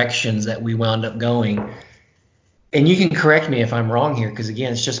of the directions that we wound up going, and you can correct me if I'm wrong here, because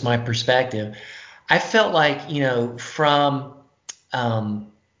again, it's just my perspective. I felt like, you know, from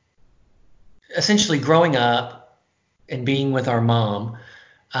um, essentially growing up and being with our mom,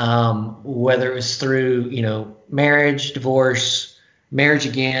 whether it was through, you know, marriage, divorce, marriage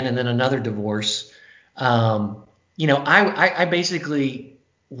again, and then another divorce. You know, I basically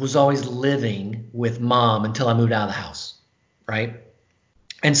was always living with mom until I moved out of the house, right?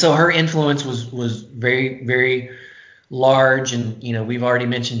 And so her influence was very, very large. And you know, we've already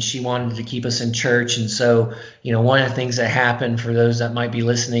mentioned she wanted to keep us in church. And so, you know, one of the things that happened for those that might be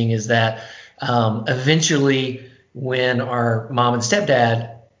listening is that eventually, when our mom and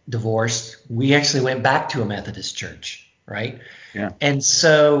stepdad divorced, we actually went back to a Methodist church, right? Yeah. And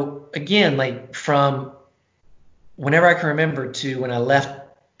so again, like from whenever I can remember to when I left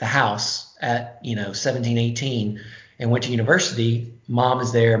the house at, you know, 17, 18 and went to university, mom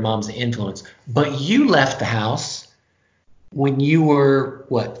is there, mom's the influence. But you left the house when you were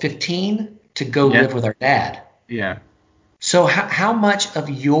what, 15 to go Yeah. live with our dad. Yeah. So how much of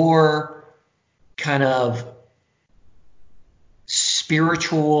your kind of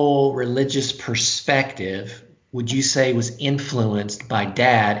spiritual religious perspective would you say was influenced by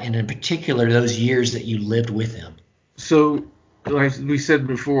dad, and in particular those years that you lived with him? So, like we said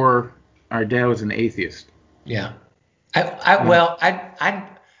before, our dad was an atheist. Yeah. I Um, well, I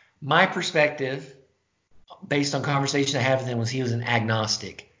my perspective based on conversation I had with him was he was an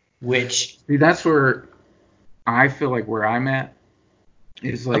agnostic, which See, that's where I feel like where I'm at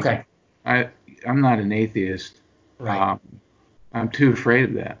is like okay, I I'm not an atheist. right. Um, I'm too afraid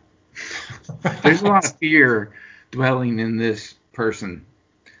of that. There's a lot of fear dwelling in this person.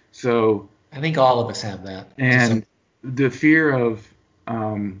 So, I think all of us have that to some. and the fear of,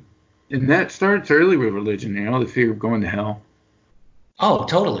 um, and that starts early with religion, you know, the fear of going to hell. Oh,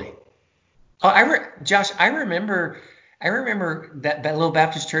 totally. Oh, Josh, I remember that little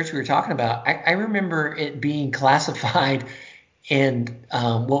Baptist church we were talking about. I remember it being classified in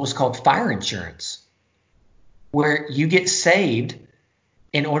what was called fire insurance, where you get saved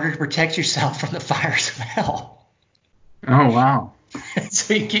in order to protect yourself from the fires of hell. Oh, wow.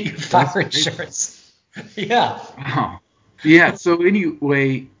 So you get your That's fire crazy. insurance. Yeah. Wow. Yeah. So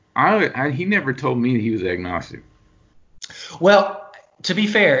anyway, he never told me he was agnostic. Well, to be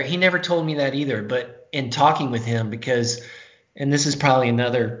fair, he never told me that either. But in talking with him, because, and this is probably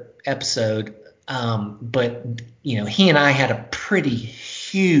another episode, but you know, he and I had a pretty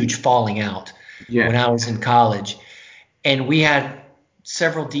huge falling out Yeah. when I was in college, and we had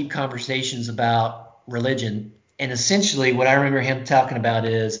several deep conversations about religion. And essentially, what I remember him talking about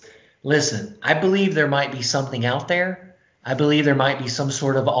is, listen, I believe there might be something out there. I believe there might be some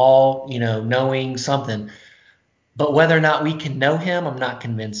sort of all, you know, knowing something. But whether or not we can know him, I'm not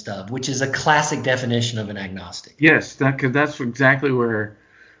convinced of, which is a classic definition of an agnostic. Yes. Cause that's exactly where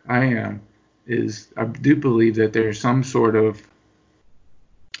I am. Is I do believe that there's some sort of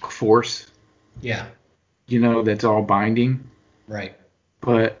force, Yeah, you know, that's all binding, right.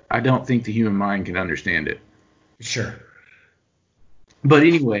 but I don't think the human mind can understand it. Sure. But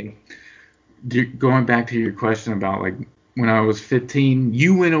anyway, going back to your question about like when I was 15,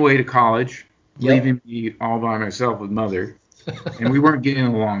 you went away to college, Yep. leaving me all by myself with mother, and we weren't getting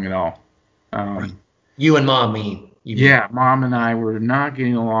along at all. Right. Um, You and mom you mean. yeah, mom and I were not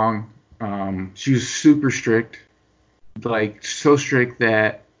getting along. She was super strict, like so strict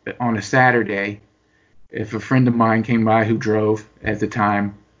that on a Saturday, if a friend of mine came by who drove at the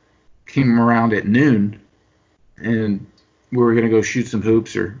time, came around at noon, and we were gonna go shoot some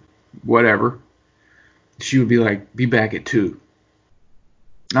hoops or whatever, she would be like, "Be back at 2."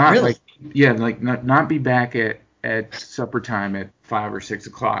 Not Really? like, yeah, like not be back at supper time at 5 or 6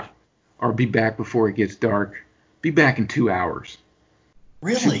 o'clock, or be back before it gets dark. Be back in 2 hours. She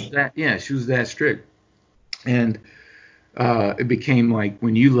was Really? that, yeah, she was that strict. And it became like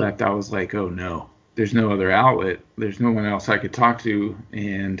when you left, I was like, oh no, there's no other outlet. There's no one else I could talk to.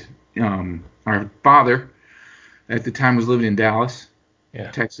 And our father at the time was living in Dallas, Yeah.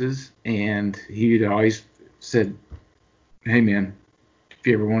 Texas, and he'd always said, hey man, if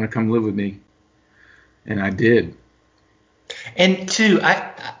you ever want to come live with me, and I did. And two,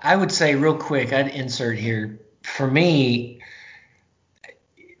 I would say real quick, I'd insert here. For me,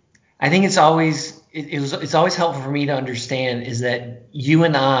 I think it's always helpful for me to understand is that you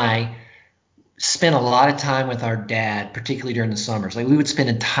and I spent a lot of time with our dad, particularly during the summers. Like we would spend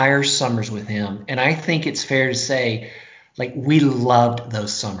entire summers with him, and I think it's fair to say, like we loved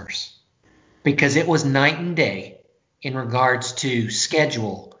those summers because it was night and day in regards to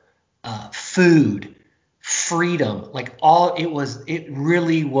schedule, food, freedom. Like all it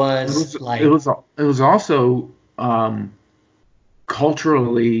really It was was it like was it was also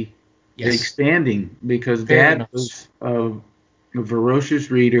culturally yes, expanding because very Dad much. was a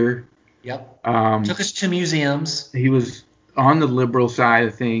ferocious reader. Yep. Um, Took us to museums. he was on the liberal side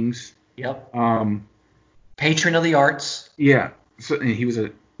of things. Yep. Um, Patron of the arts. yeah, so and he was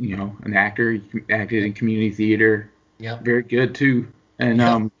an actor. He acted Yep. in community theater, Yep. very good too. And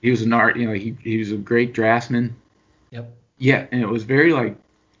Yep. he was an art. He was a great draftsman. Yep. Yeah, and it was very like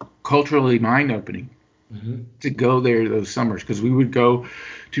culturally mind opening Hmm. to go there those summers because we would go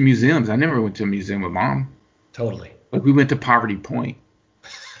to museums. I never went to a museum with mom. Totally. Like we went to Poverty Point,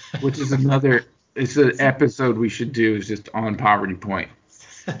 which is another. It's an episode we should do is just on Poverty Point.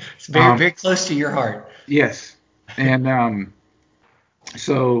 It's very, Um, very close to your heart. yes, and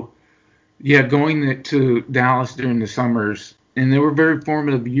so yeah, going to Dallas during the summers, and they were very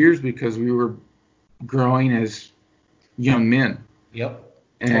formative years because we were growing as young men, Yep.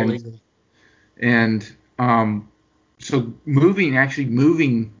 Totally and agree. and so actually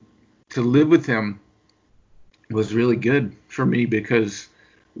moving to live with him was really good for me because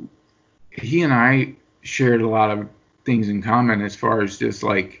he and I shared a lot of things in common as far as just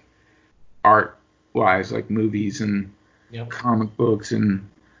like art wise, like movies and Yep. comic books and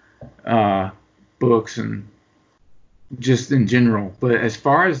uh, books and just in general. But as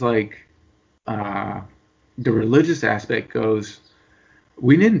far as like uh, the religious aspect goes,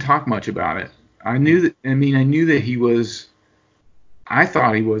 we didn't talk much about it. I knew that he was, I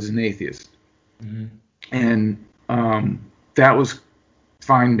thought he was an atheist. Hmm. And that was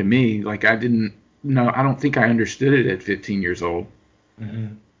fine to me. Like I didn't know, I don't think I understood it at 15 years old. Hmm.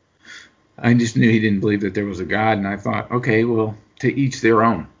 I just knew he didn't believe that there was a God, and I thought, okay, well, to each their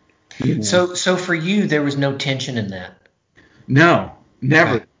own. You know, So for you, there was no tension in that. no, Okay.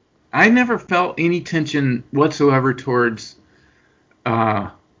 never. I never felt any tension whatsoever towards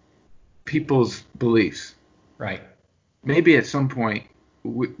uh, people's beliefs. Right. Maybe at some point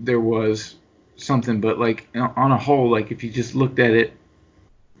there was something, but like on a whole, like if you just looked at it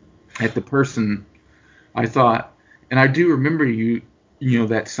at the person, I thought, and I do remember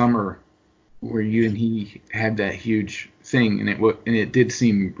that summer where you and he had that huge thing, and it did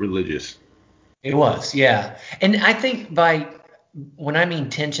seem religious. It was, yeah. And I think when I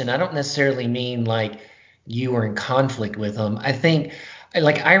mean tension, I don't necessarily mean like you were in conflict with them. I think,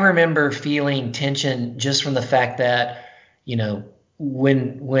 like, I remember feeling tension just from the fact that,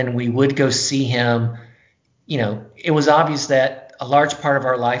 when we would go see him, it was obvious that a large part of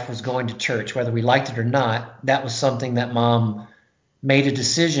our life was going to church, whether we liked it or not. That was something that mom made a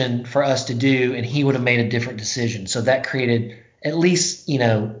decision for us to do, and he would have made a different decision. So that created at least,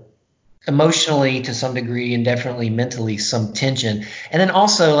 emotionally to some degree and definitely mentally some tension. And then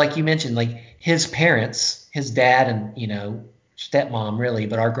also, like you mentioned, like his parents, his dad and, stepmom really,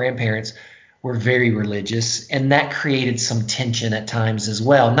 but our grandparents were very religious, and that created some tension at times as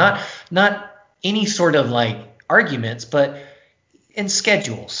well. Not any sort of like arguments, but in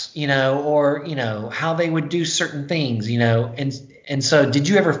schedules, or how they would do certain things, and so did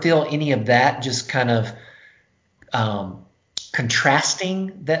you ever feel any of that just kind of um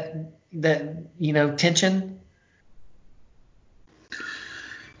contrasting that tension?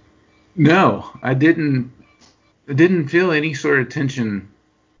 No, I didn't. I didn't feel any sort of tension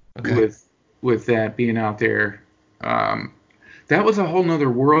Okay. with that being out there. Um, that was a whole nother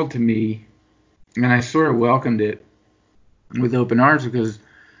world to me, and I sort of welcomed it with open arms because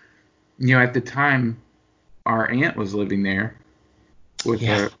at the time our aunt was living there with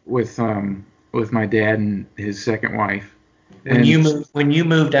Yeah. with my dad and his second wife, When and you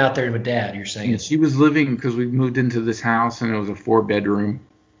moved out there with Dad, you're saying? she was living because we moved into this house and it was a 4 bedroom,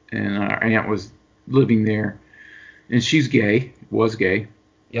 and our aunt was living there, and she's gay, was gay,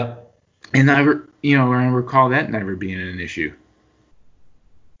 Yep. and I recall that never being an issue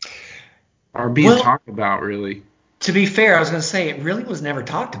or being Well, talked about really. to be fair, I was going to say it really was never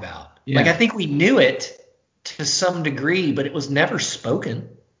talked about. Like I Yeah, think we knew it to some degree, but it was never spoken.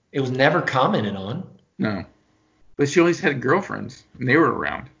 It was never commented on. no, but she always had girlfriends and they were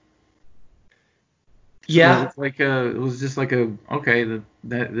around. So Yeah, it was just like a okay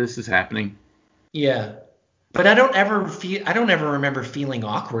that this is happening. yeah. But I don't ever remember feeling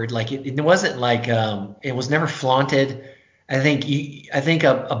awkward. Like it wasn't like it was never flaunted. I think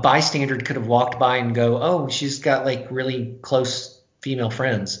a bystander could have walked by and go, "Oh, she's got like really close female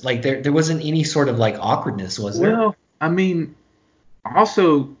friends." Like there wasn't any sort of like awkwardness, was there? Well, I mean,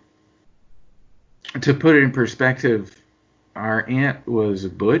 also to put it in perspective, our aunt was a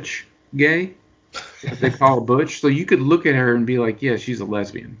butch gay, what they call a butch. So you could look at her and be like, yeah, she's a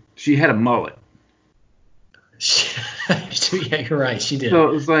lesbian. She had a mullet. Yeah, you're right. She So did.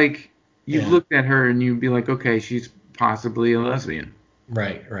 it was like you Yeah. looked at her and you'd be like, okay, she's possibly a lesbian.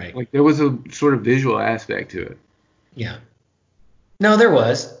 Right. Right. Like there was a sort of visual aspect to it. Yeah. No, there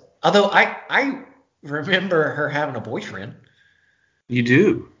was. Although I remember her having a boyfriend. You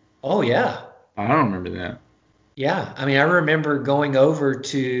do. Oh yeah. I don't remember that. Yeah. I mean, I remember going over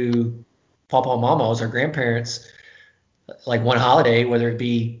to Papa and Mama's, our grandparents, like one holiday, whether it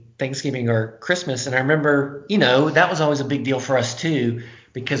be Thanksgiving or Christmas. And I remember, that was always a big deal for us too,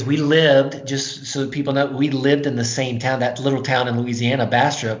 because we lived, just so people know, we lived in the same town, that little town in Louisiana,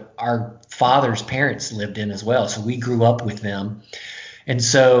 Bastrop, our father's parents lived in as well. So we grew up with them. And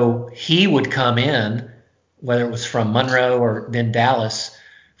so he would come in, whether it was from Monroe or then Dallas,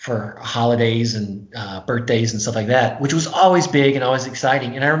 for holidays and birthdays and stuff like that, which was always big and always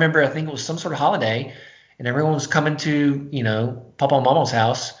exciting. And I remember, I think it was some sort of holiday, and everyone was coming to, Papa and Mama's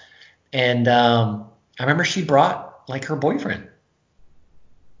house. And I remember she brought like her boyfriend.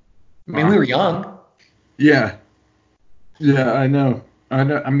 I mean, we Wow. were young. Yeah. Yeah, I know. I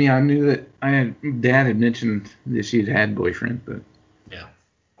know. I mean, I knew that Dad had mentioned that she'd had boyfriend, but Yeah.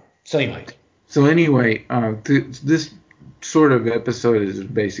 So anyway. so anyway, this sort of episode is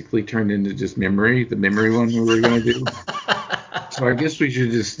basically turned into just the memory one we were gonna do. So I guess we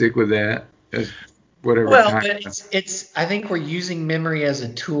should just stick with that as whatever Well, time. but it's I think we're using memory as a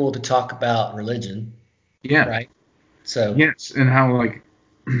tool to talk about religion, Yeah. right? So Yes, and how like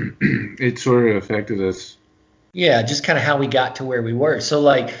it sort of affected us. yeah, just kind of how we got to where we were. So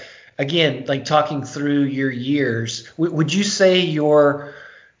like again, like talking through your years, would you say your,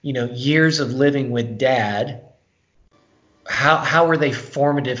 years of living with Dad, how were they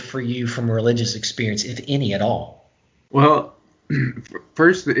formative for you from a religious experience, if any at all? Well,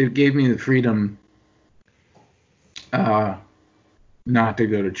 first it gave me the freedom uh, not to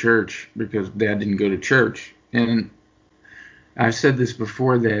go to church because Dad didn't go to church, and I've said this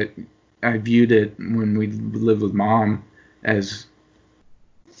before that I viewed it when we lived with Mom as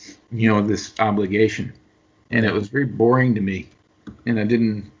this obligation, and it Yeah. was very boring to me, and I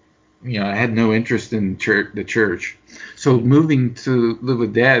didn't. I had no interest in the church. So moving to live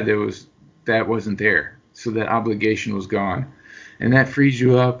with Dad, that wasn't there. So that obligation was gone, and that frees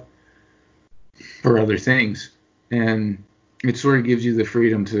you up for other things, and it sort of gives you the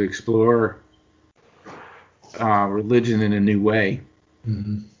freedom to explore religion in a new way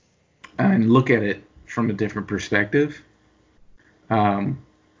Hmm. and look at it from a different perspective. Um,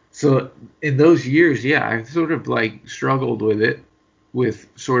 so in those years, yeah, I sort of like struggled with it, with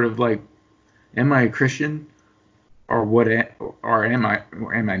sort of like, am I a Christian or what? Or am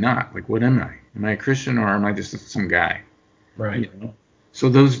I not? Like, what am I? Am I a Christian or am I just some guy? Right. You know. So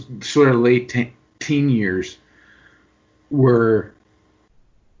those sort of late teen years were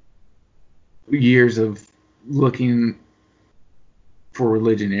years of looking for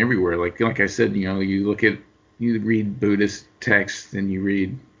religion everywhere. Like I said, you read Buddhist texts and you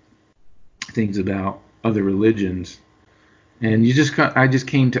read things about other religions, and I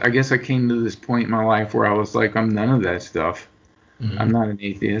guess I came to this point in my life where I was like, I'm none of that stuff. I'm Hmm. not an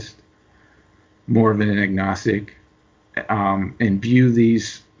atheist, more of an agnostic. and view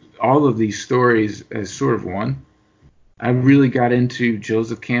all of these stories as sort of one. I really got into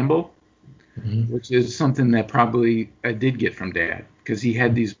Joseph Campbell, Mm-hmm. which is something that probably I did get from Dad because he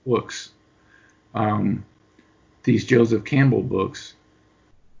had these books, um, these Joseph Campbell books.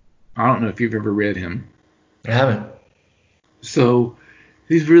 I don't know if you've ever read him. I haven't. So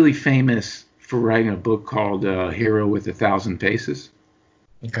he's really famous for writing a book called Hero with a Thousand Faces.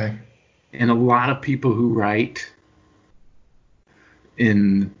 Okay. And a lot of people who write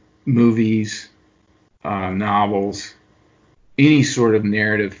in movies, novels, any sort of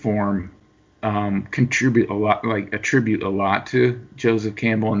narrative form, contribute a lot, like attribute a lot to Joseph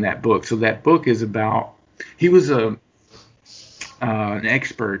Campbell in that book. So that book is about, he was an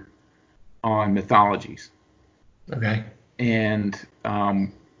expert on mythologies Okay. and Like a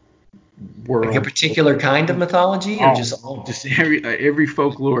world, particular kind of mythology, or just all? just every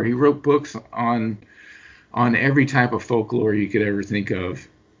folklore. He wrote books on every type of folklore you could ever think of.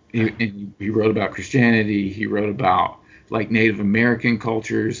 Okay. He wrote about Christianity. He wrote about like Native American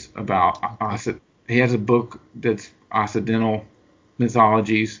cultures. He has a book that's Occidental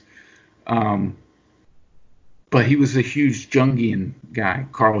mythologies. Um, but he was a huge Jungian guy,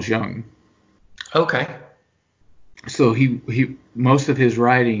 Carl Jung. Okay. So he most of his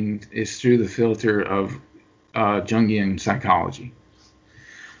writing is through the filter of Jungian psychology,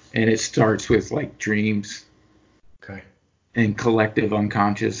 and it starts with like dreams Okay. and collective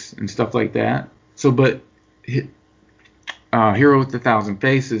unconscious and stuff like that. So, but Hero with a Thousand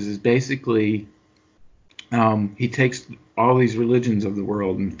Faces is basically he takes all these religions of the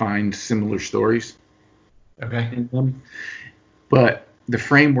world and finds similar stories Okay. in them. But the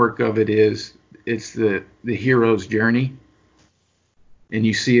framework of it is it's the hero's journey, and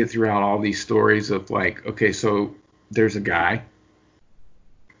you see it throughout all these stories of like, okay, so there's a guy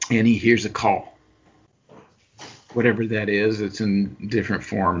and he hears a call, whatever that is. It's in different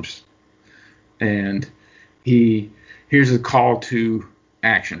forms, and he hears a call to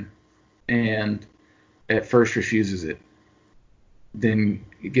action, and at first refuses it. Then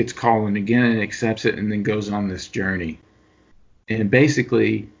it gets called again and accepts it, and then goes on this journey. And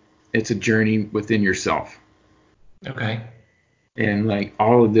basically, it's a journey within yourself. Okay. And like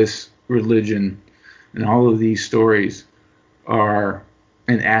all of this religion and all of these stories are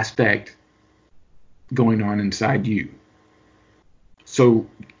an aspect going on inside you. So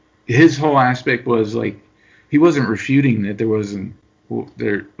his whole aspect was like he wasn't refuting that there wasn't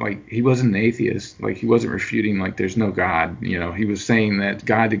there like he wasn't an atheist, like he wasn't refuting like there's no God, he was saying that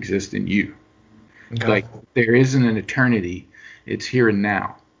God exists in you, Okay. like there isn't an eternity, it's here and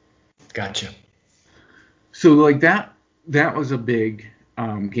now. Gotcha. So like that was a big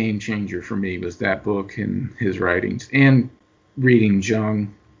game changer for me, was that book and his writings, and reading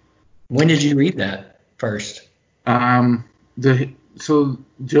Jung. When did you read that first? The so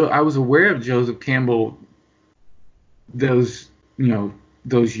Joe, I was aware of Joseph Campbell those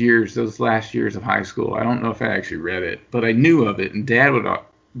those years, those last years of high school. I don't know if I actually read it, but I knew of it, and Dad would.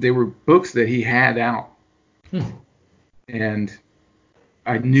 They were books that he had out, Hmm. and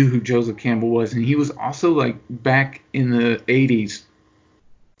I knew who Joseph Campbell was, and he was also like back in the '80s.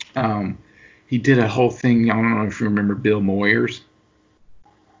 Um, he did a whole thing. I don't know if you remember Bill Moyers.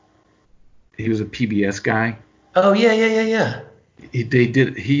 He was a PBS guy. Oh yeah, yeah, yeah,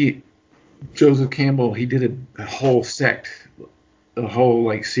 yeah. Joseph Campbell. He did a whole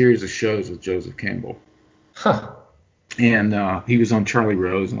like series of shows with Joseph Campbell, Huh. and he was on Charlie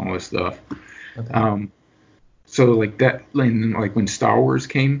Rose and all this stuff. Okay. Um, so like that, like when Star Wars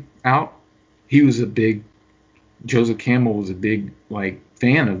came out, he was a big Joseph Campbell was a big like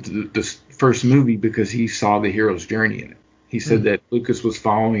fan of the first movie because he saw the hero's journey in it. He said Hmm. that Lucas was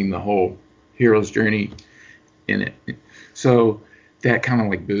following the whole hero's journey in it, so that kind of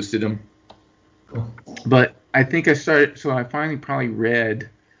like boosted him. Cool. But I think I finally probably read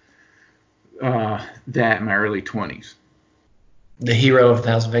that in my early 20s, The Hero of a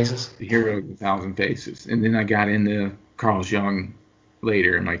Thousand Faces. The Hero of a Thousand Faces, and then I got into Carl Jung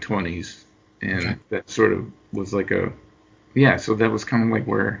later in my 20s, Okay. and that sort of was like yeah. So that was kind of like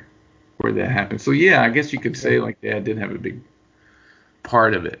where that happened. So yeah, I guess you could say like Dad did have a big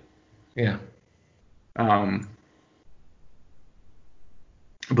part of it. Yeah. Um,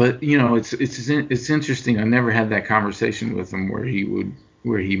 but it's interesting. I never had that conversation with him where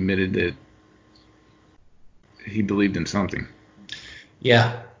he admitted that he believed in something.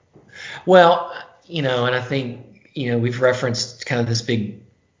 Yeah. Well, and I think, we've referenced kind of this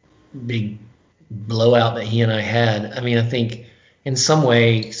big blowout that he and I had. I mean, I think in some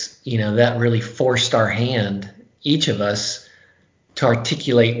ways, that really forced our hand, each of us, to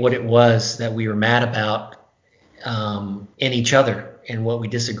articulate what it was that we were mad about in each other and what we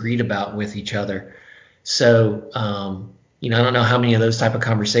disagreed about with each other. So, I don't know how many of those type of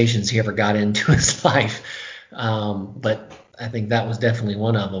conversations he ever got into his life, but I think that was definitely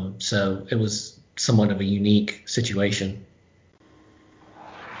one of them. So it was somewhat of a unique situation.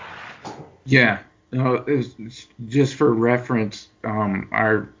 Yeah. No, it was just for reference.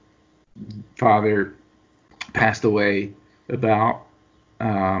 Our father passed away about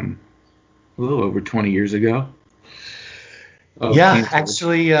a little over 20 years ago of Yeah, cancer.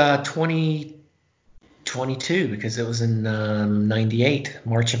 actually, 2022, because it was in 98,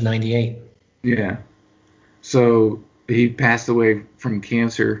 March of 98. Yeah. So he passed away from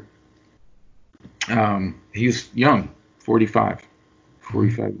cancer. He was young, 45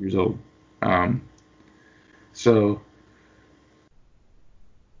 years old. Um, so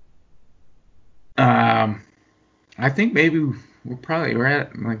um, I think maybe we're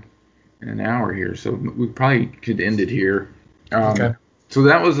at like an hour here, so we probably could end it here. Okay. So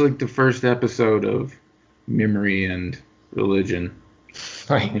that was like the first episode of memory and religion.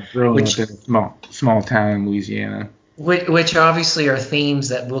 Right. Growing up Which in a small town in Louisiana. which obviously are themes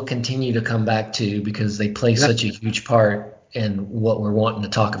that we'll continue to come back to because they play Yeah, such a huge part in what we're wanting to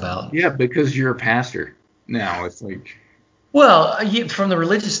talk about. yeah, because you're a pastor now. It's like, Well, from the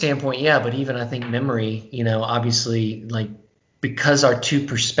religious standpoint, yeah, but even I think memory, obviously, like because our two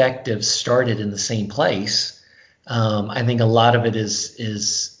perspectives started in the same place, I think a lot of it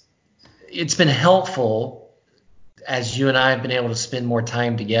is it's been helpful as you and I have been able to spend more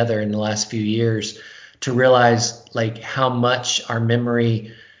time together in the last few years to realize like how much our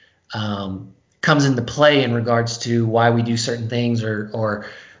memory comes into play in regards to why we do certain things or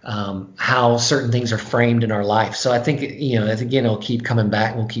how certain things are framed in our life. So I think again it'll keep coming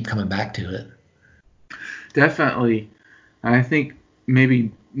back. We'll keep coming back to it. definitely. I think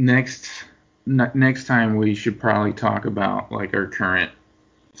maybe next time we should probably talk about like our current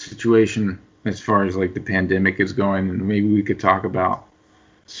situation as far as like the pandemic is going, and maybe we could talk about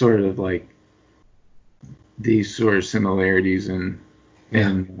sort of like these sort of similarities Yeah.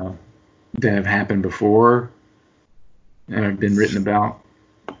 and that have happened before and have been written about.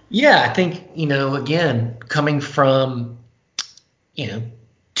 Yeah, I think again coming from you know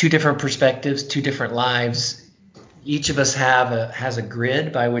two different perspectives, two different lives. Each of us has a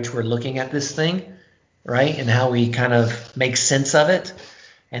grid by which we're looking at this thing, right? And how we kind of make sense of it.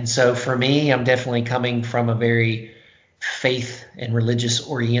 And so for me, I'm definitely coming from a very faith and religious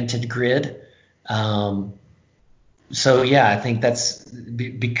oriented grid. Um, so yeah, I think that's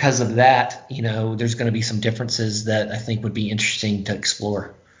because of that, there's going to be some differences that I think would be interesting to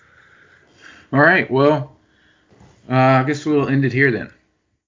explore. All right, well, I guess we'll end it here then.